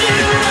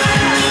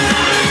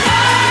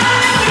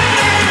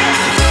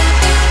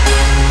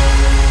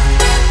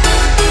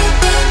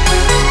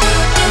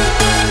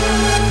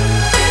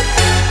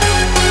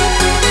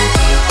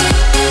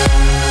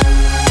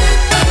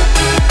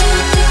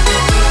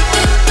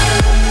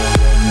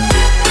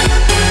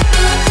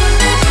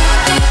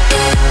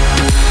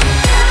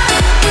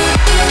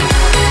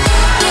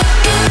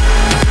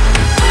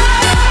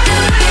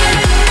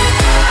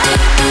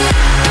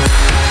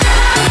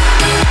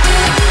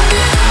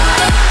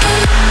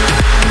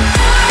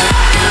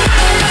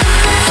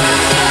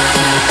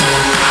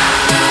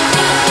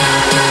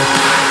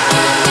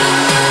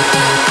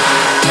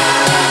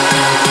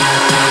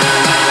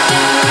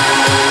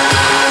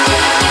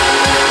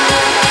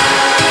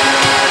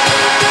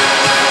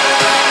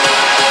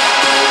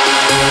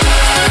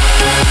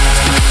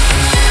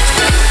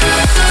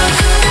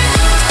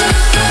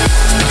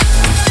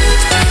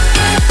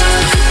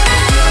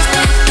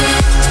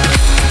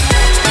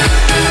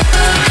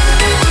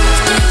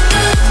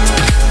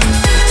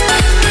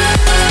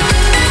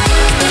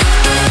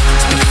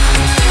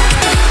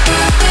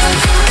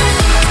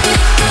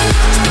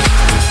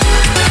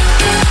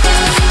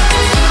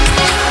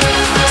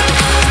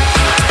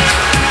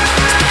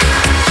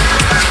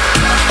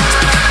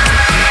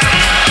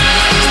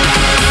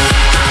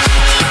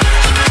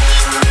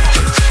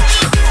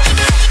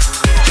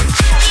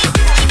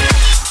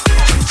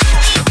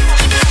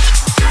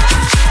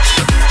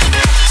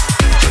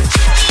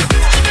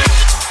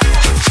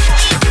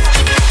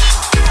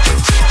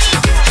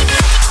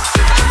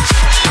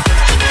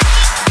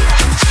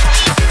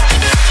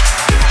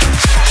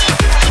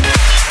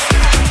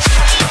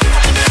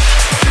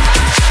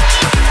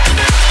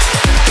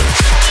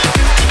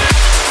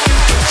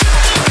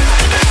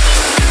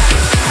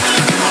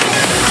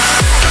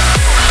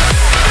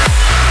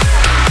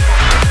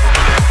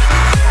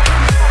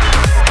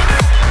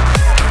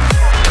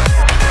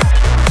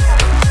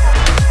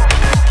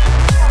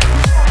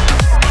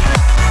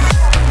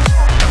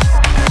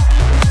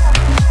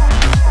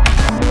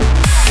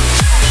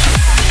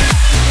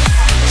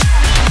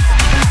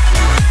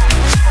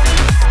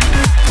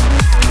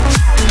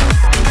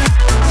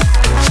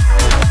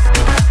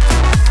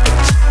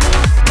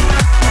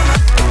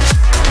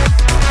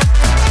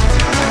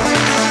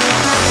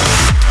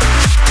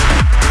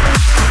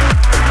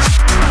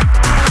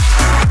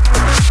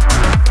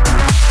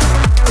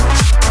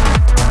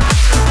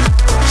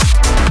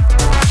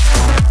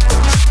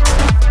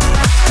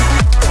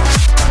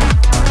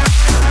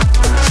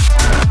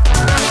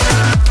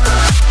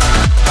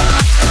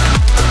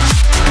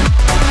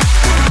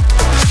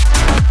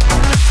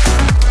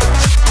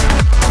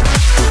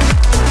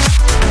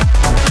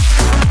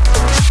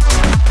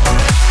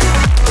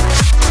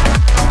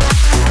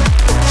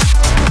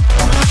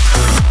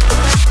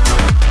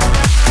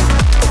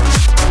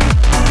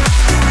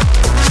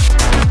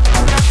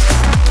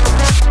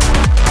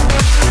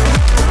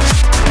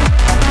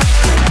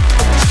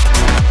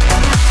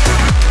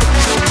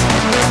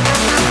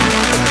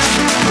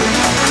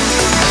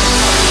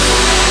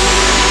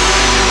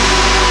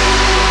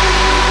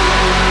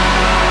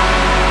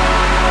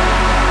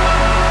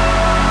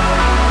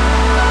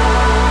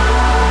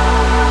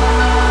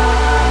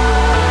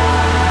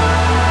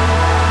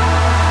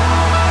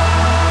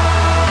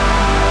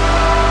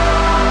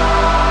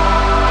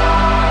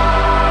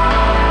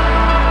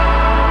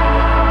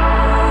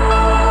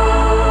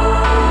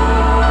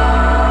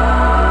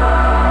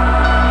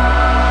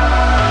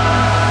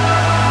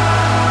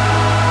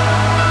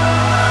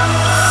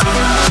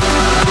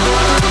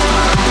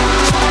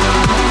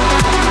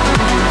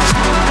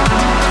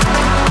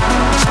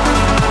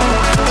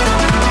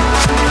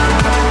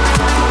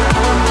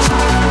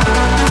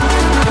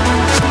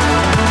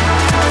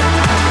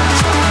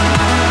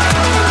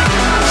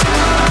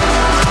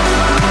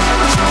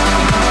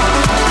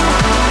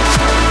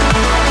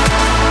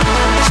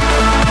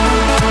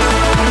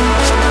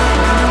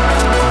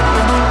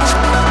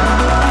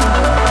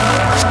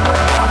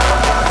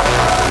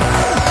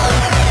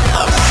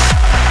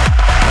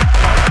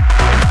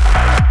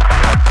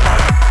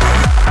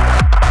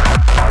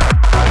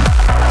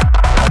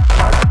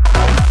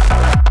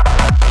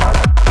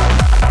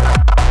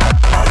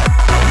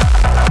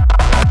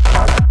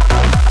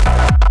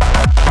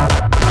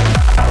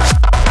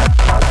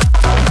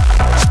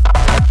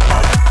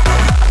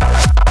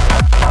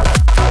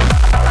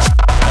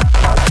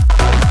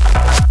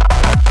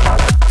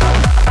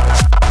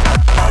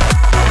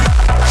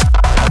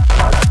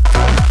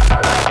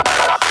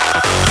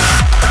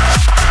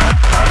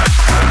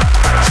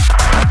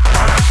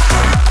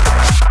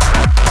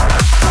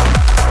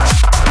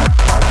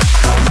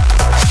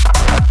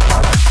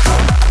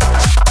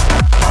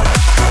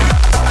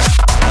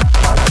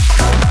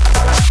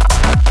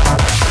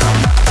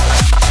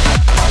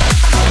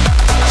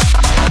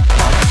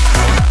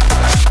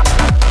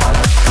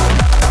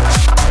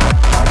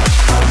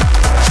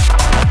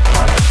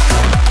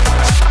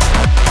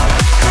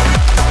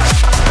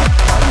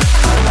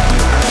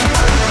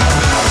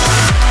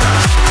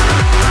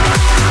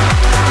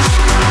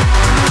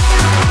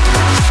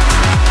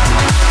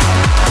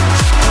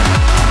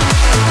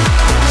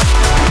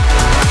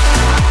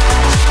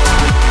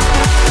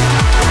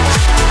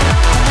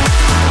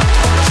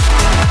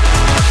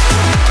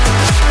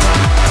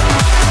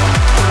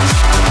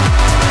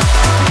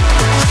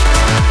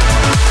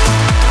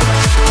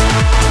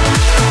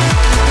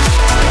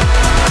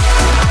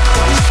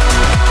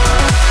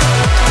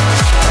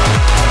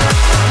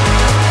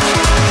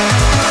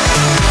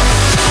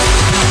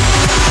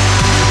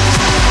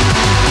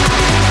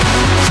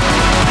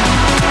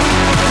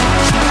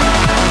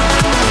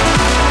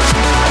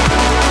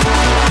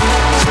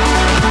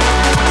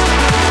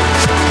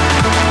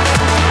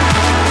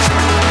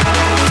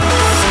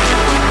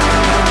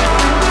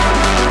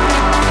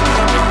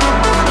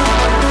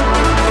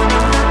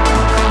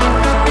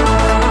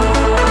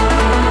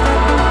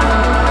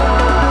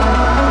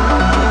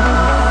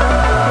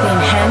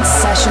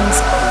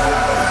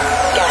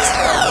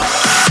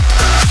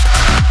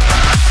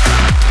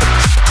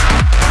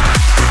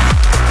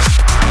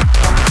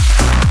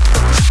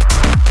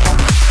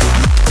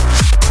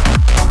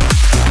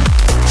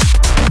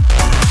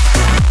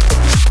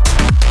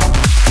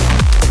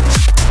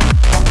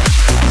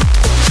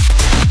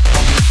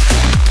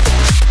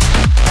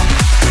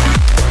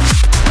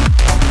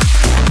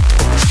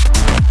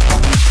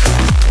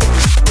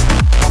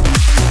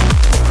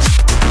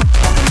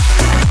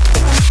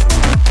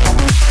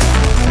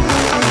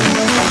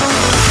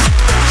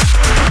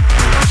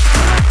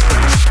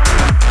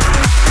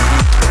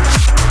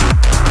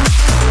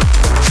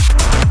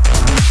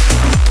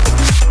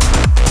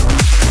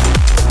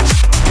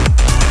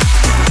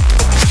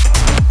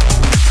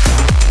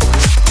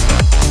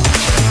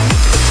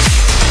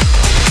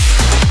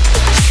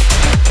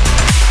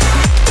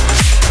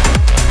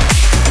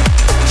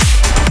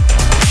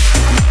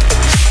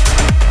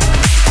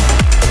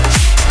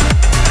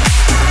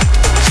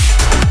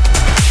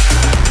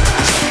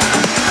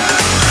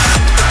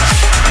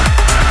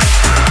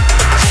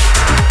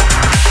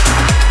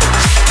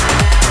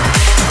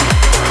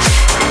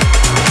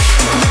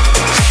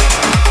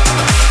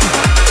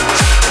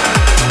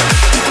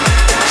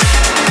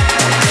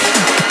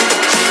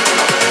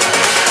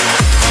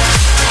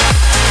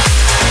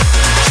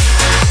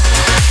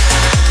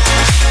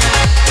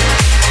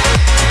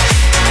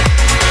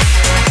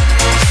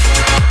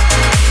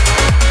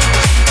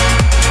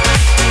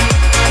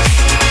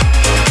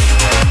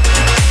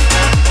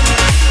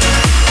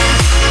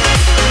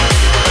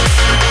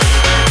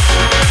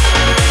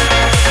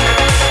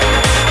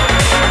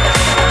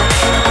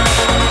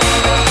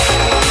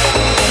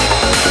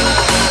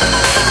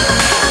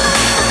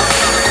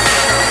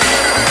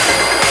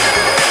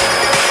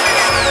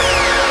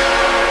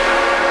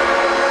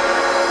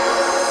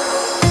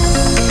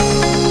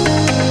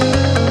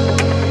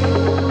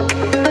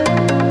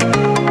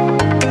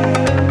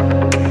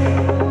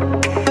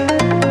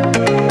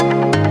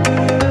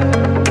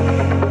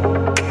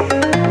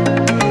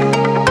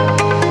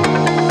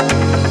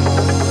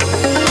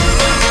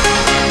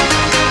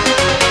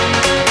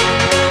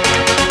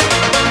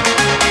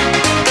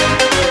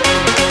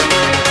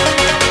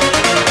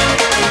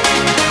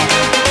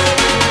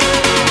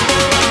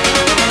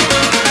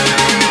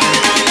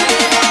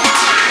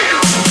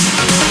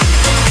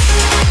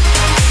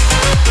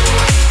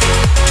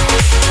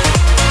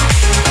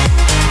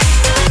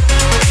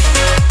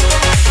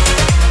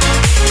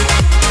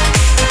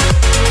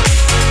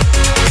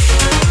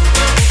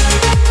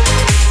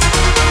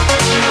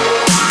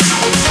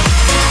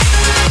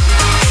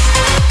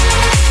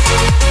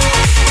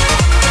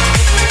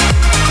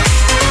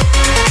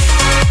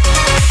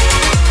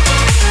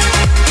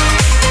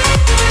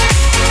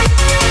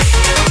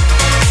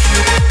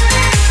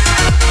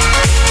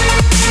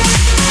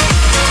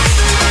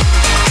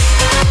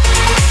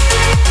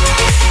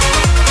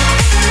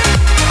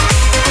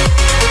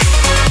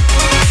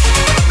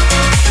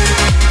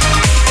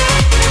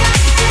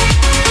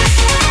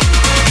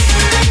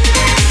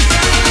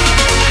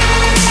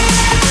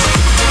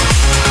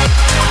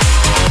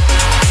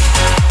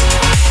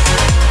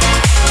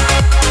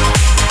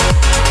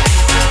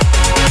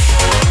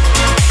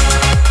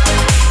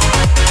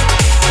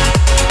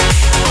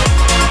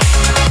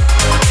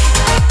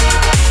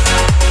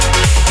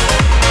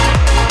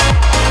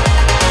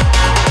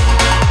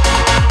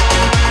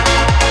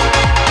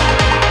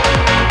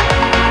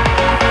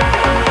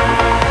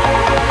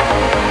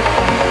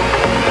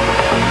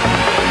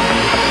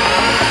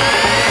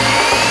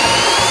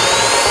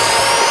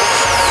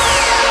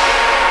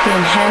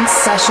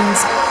 Enhanced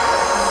Sessions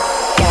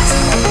Guest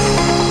Mix.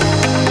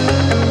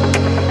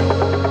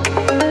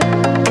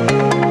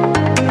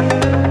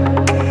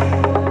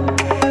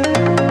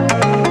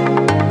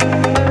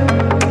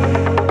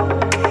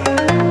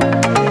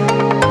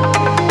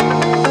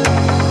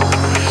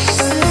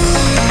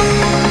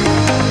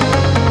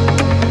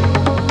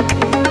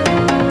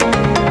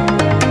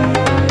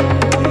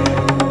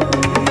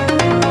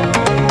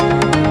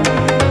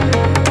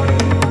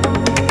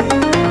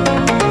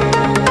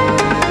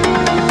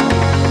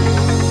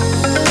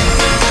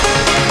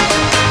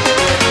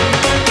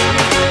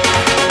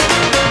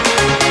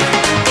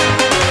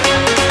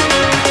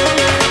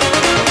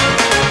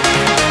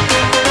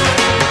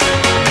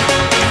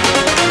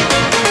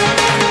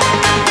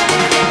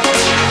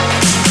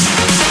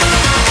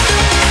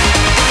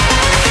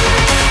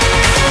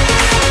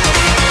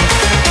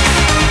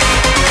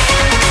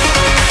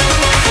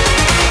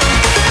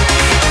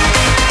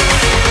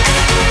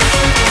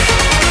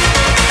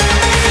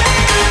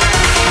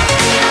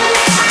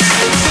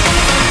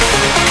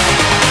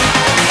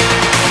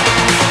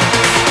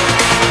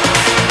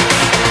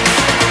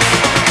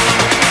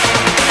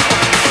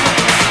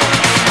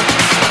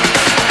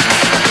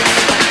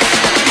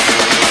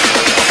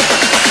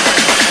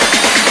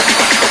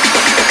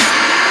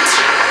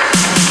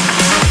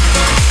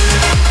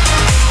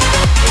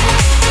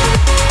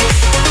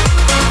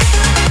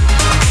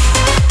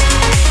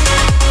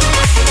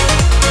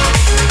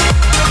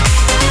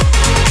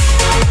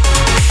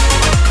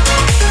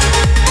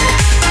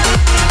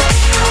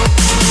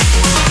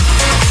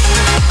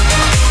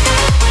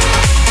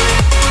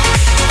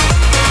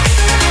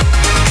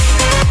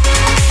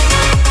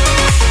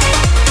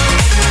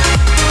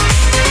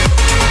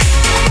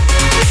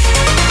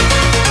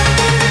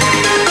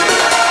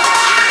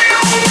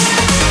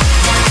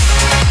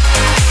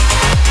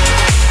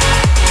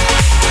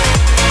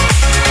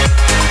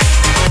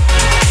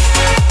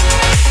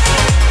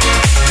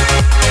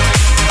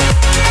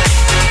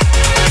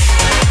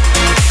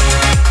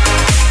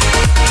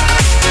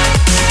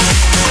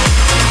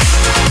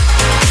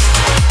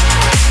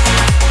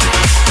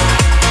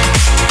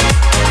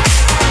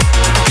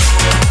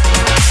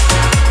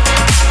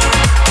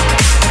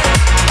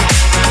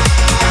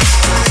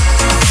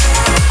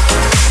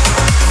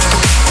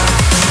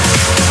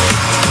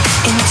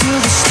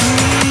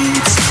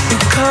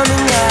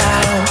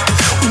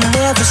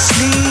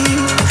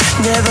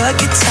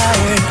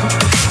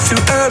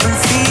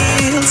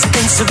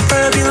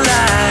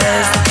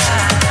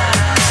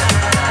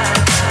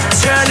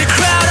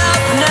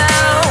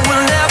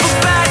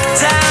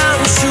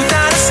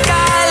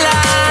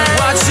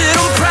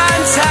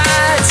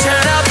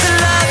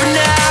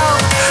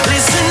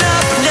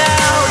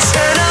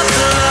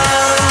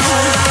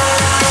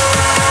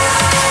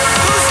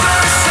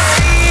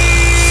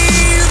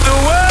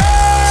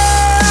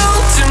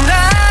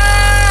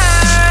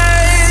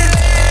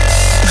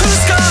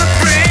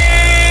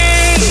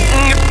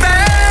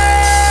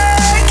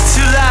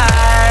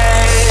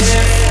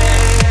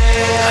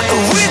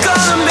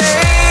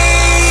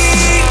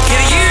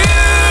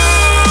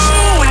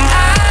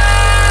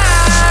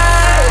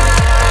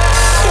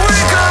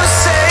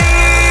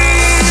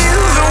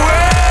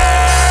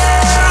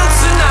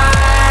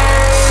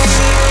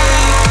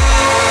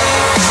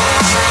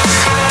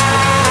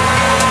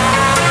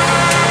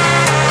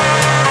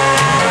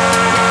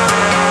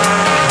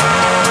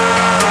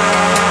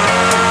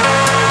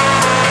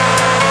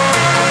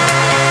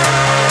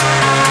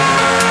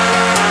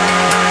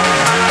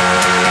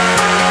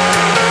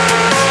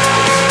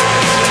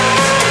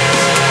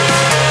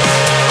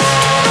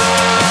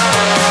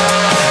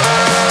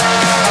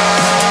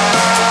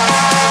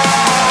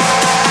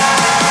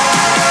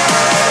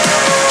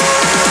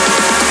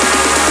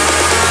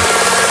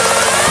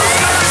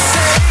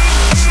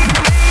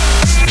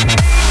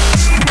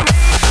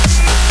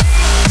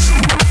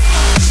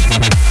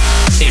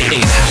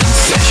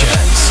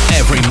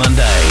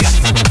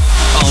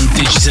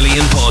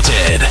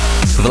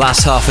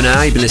 Last half an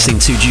hour, you've been listening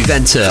to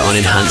Juventa on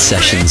Enhanced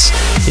Sessions.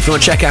 If you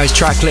want to check out his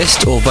track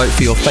list or vote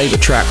for your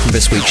favourite track from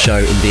this week's show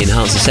in the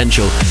Enhanced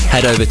Essential,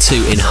 head over to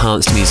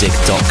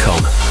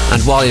enhancedmusic.com.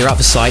 And while you're at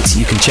the site,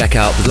 you can check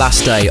out the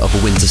last day of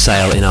a winter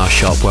sale in our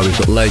shop where we've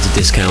got loads of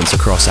discounts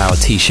across our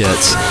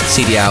t-shirts,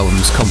 CD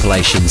albums,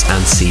 compilations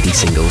and CD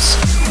singles.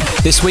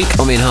 This week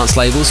on the Enhanced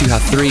labels, you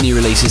have 3 new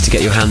releases to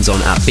get your hands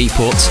on at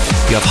Beatport.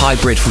 You have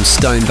Hybrid from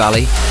Stone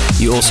Valley.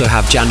 You also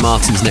have Jan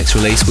Martin's next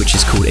release, which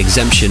is called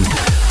Exemption.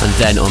 And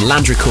then on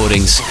Land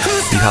Recordings,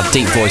 you have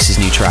Deep Voice's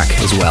new track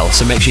as well.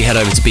 So make sure you head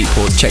over to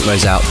Beatport to check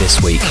those out this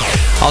week.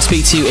 I'll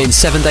speak to you in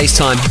 7 days'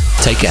 time.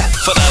 Take care.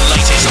 For the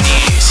latest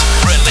news,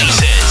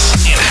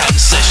 releases,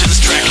 Enhanced Sessions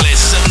tracklist.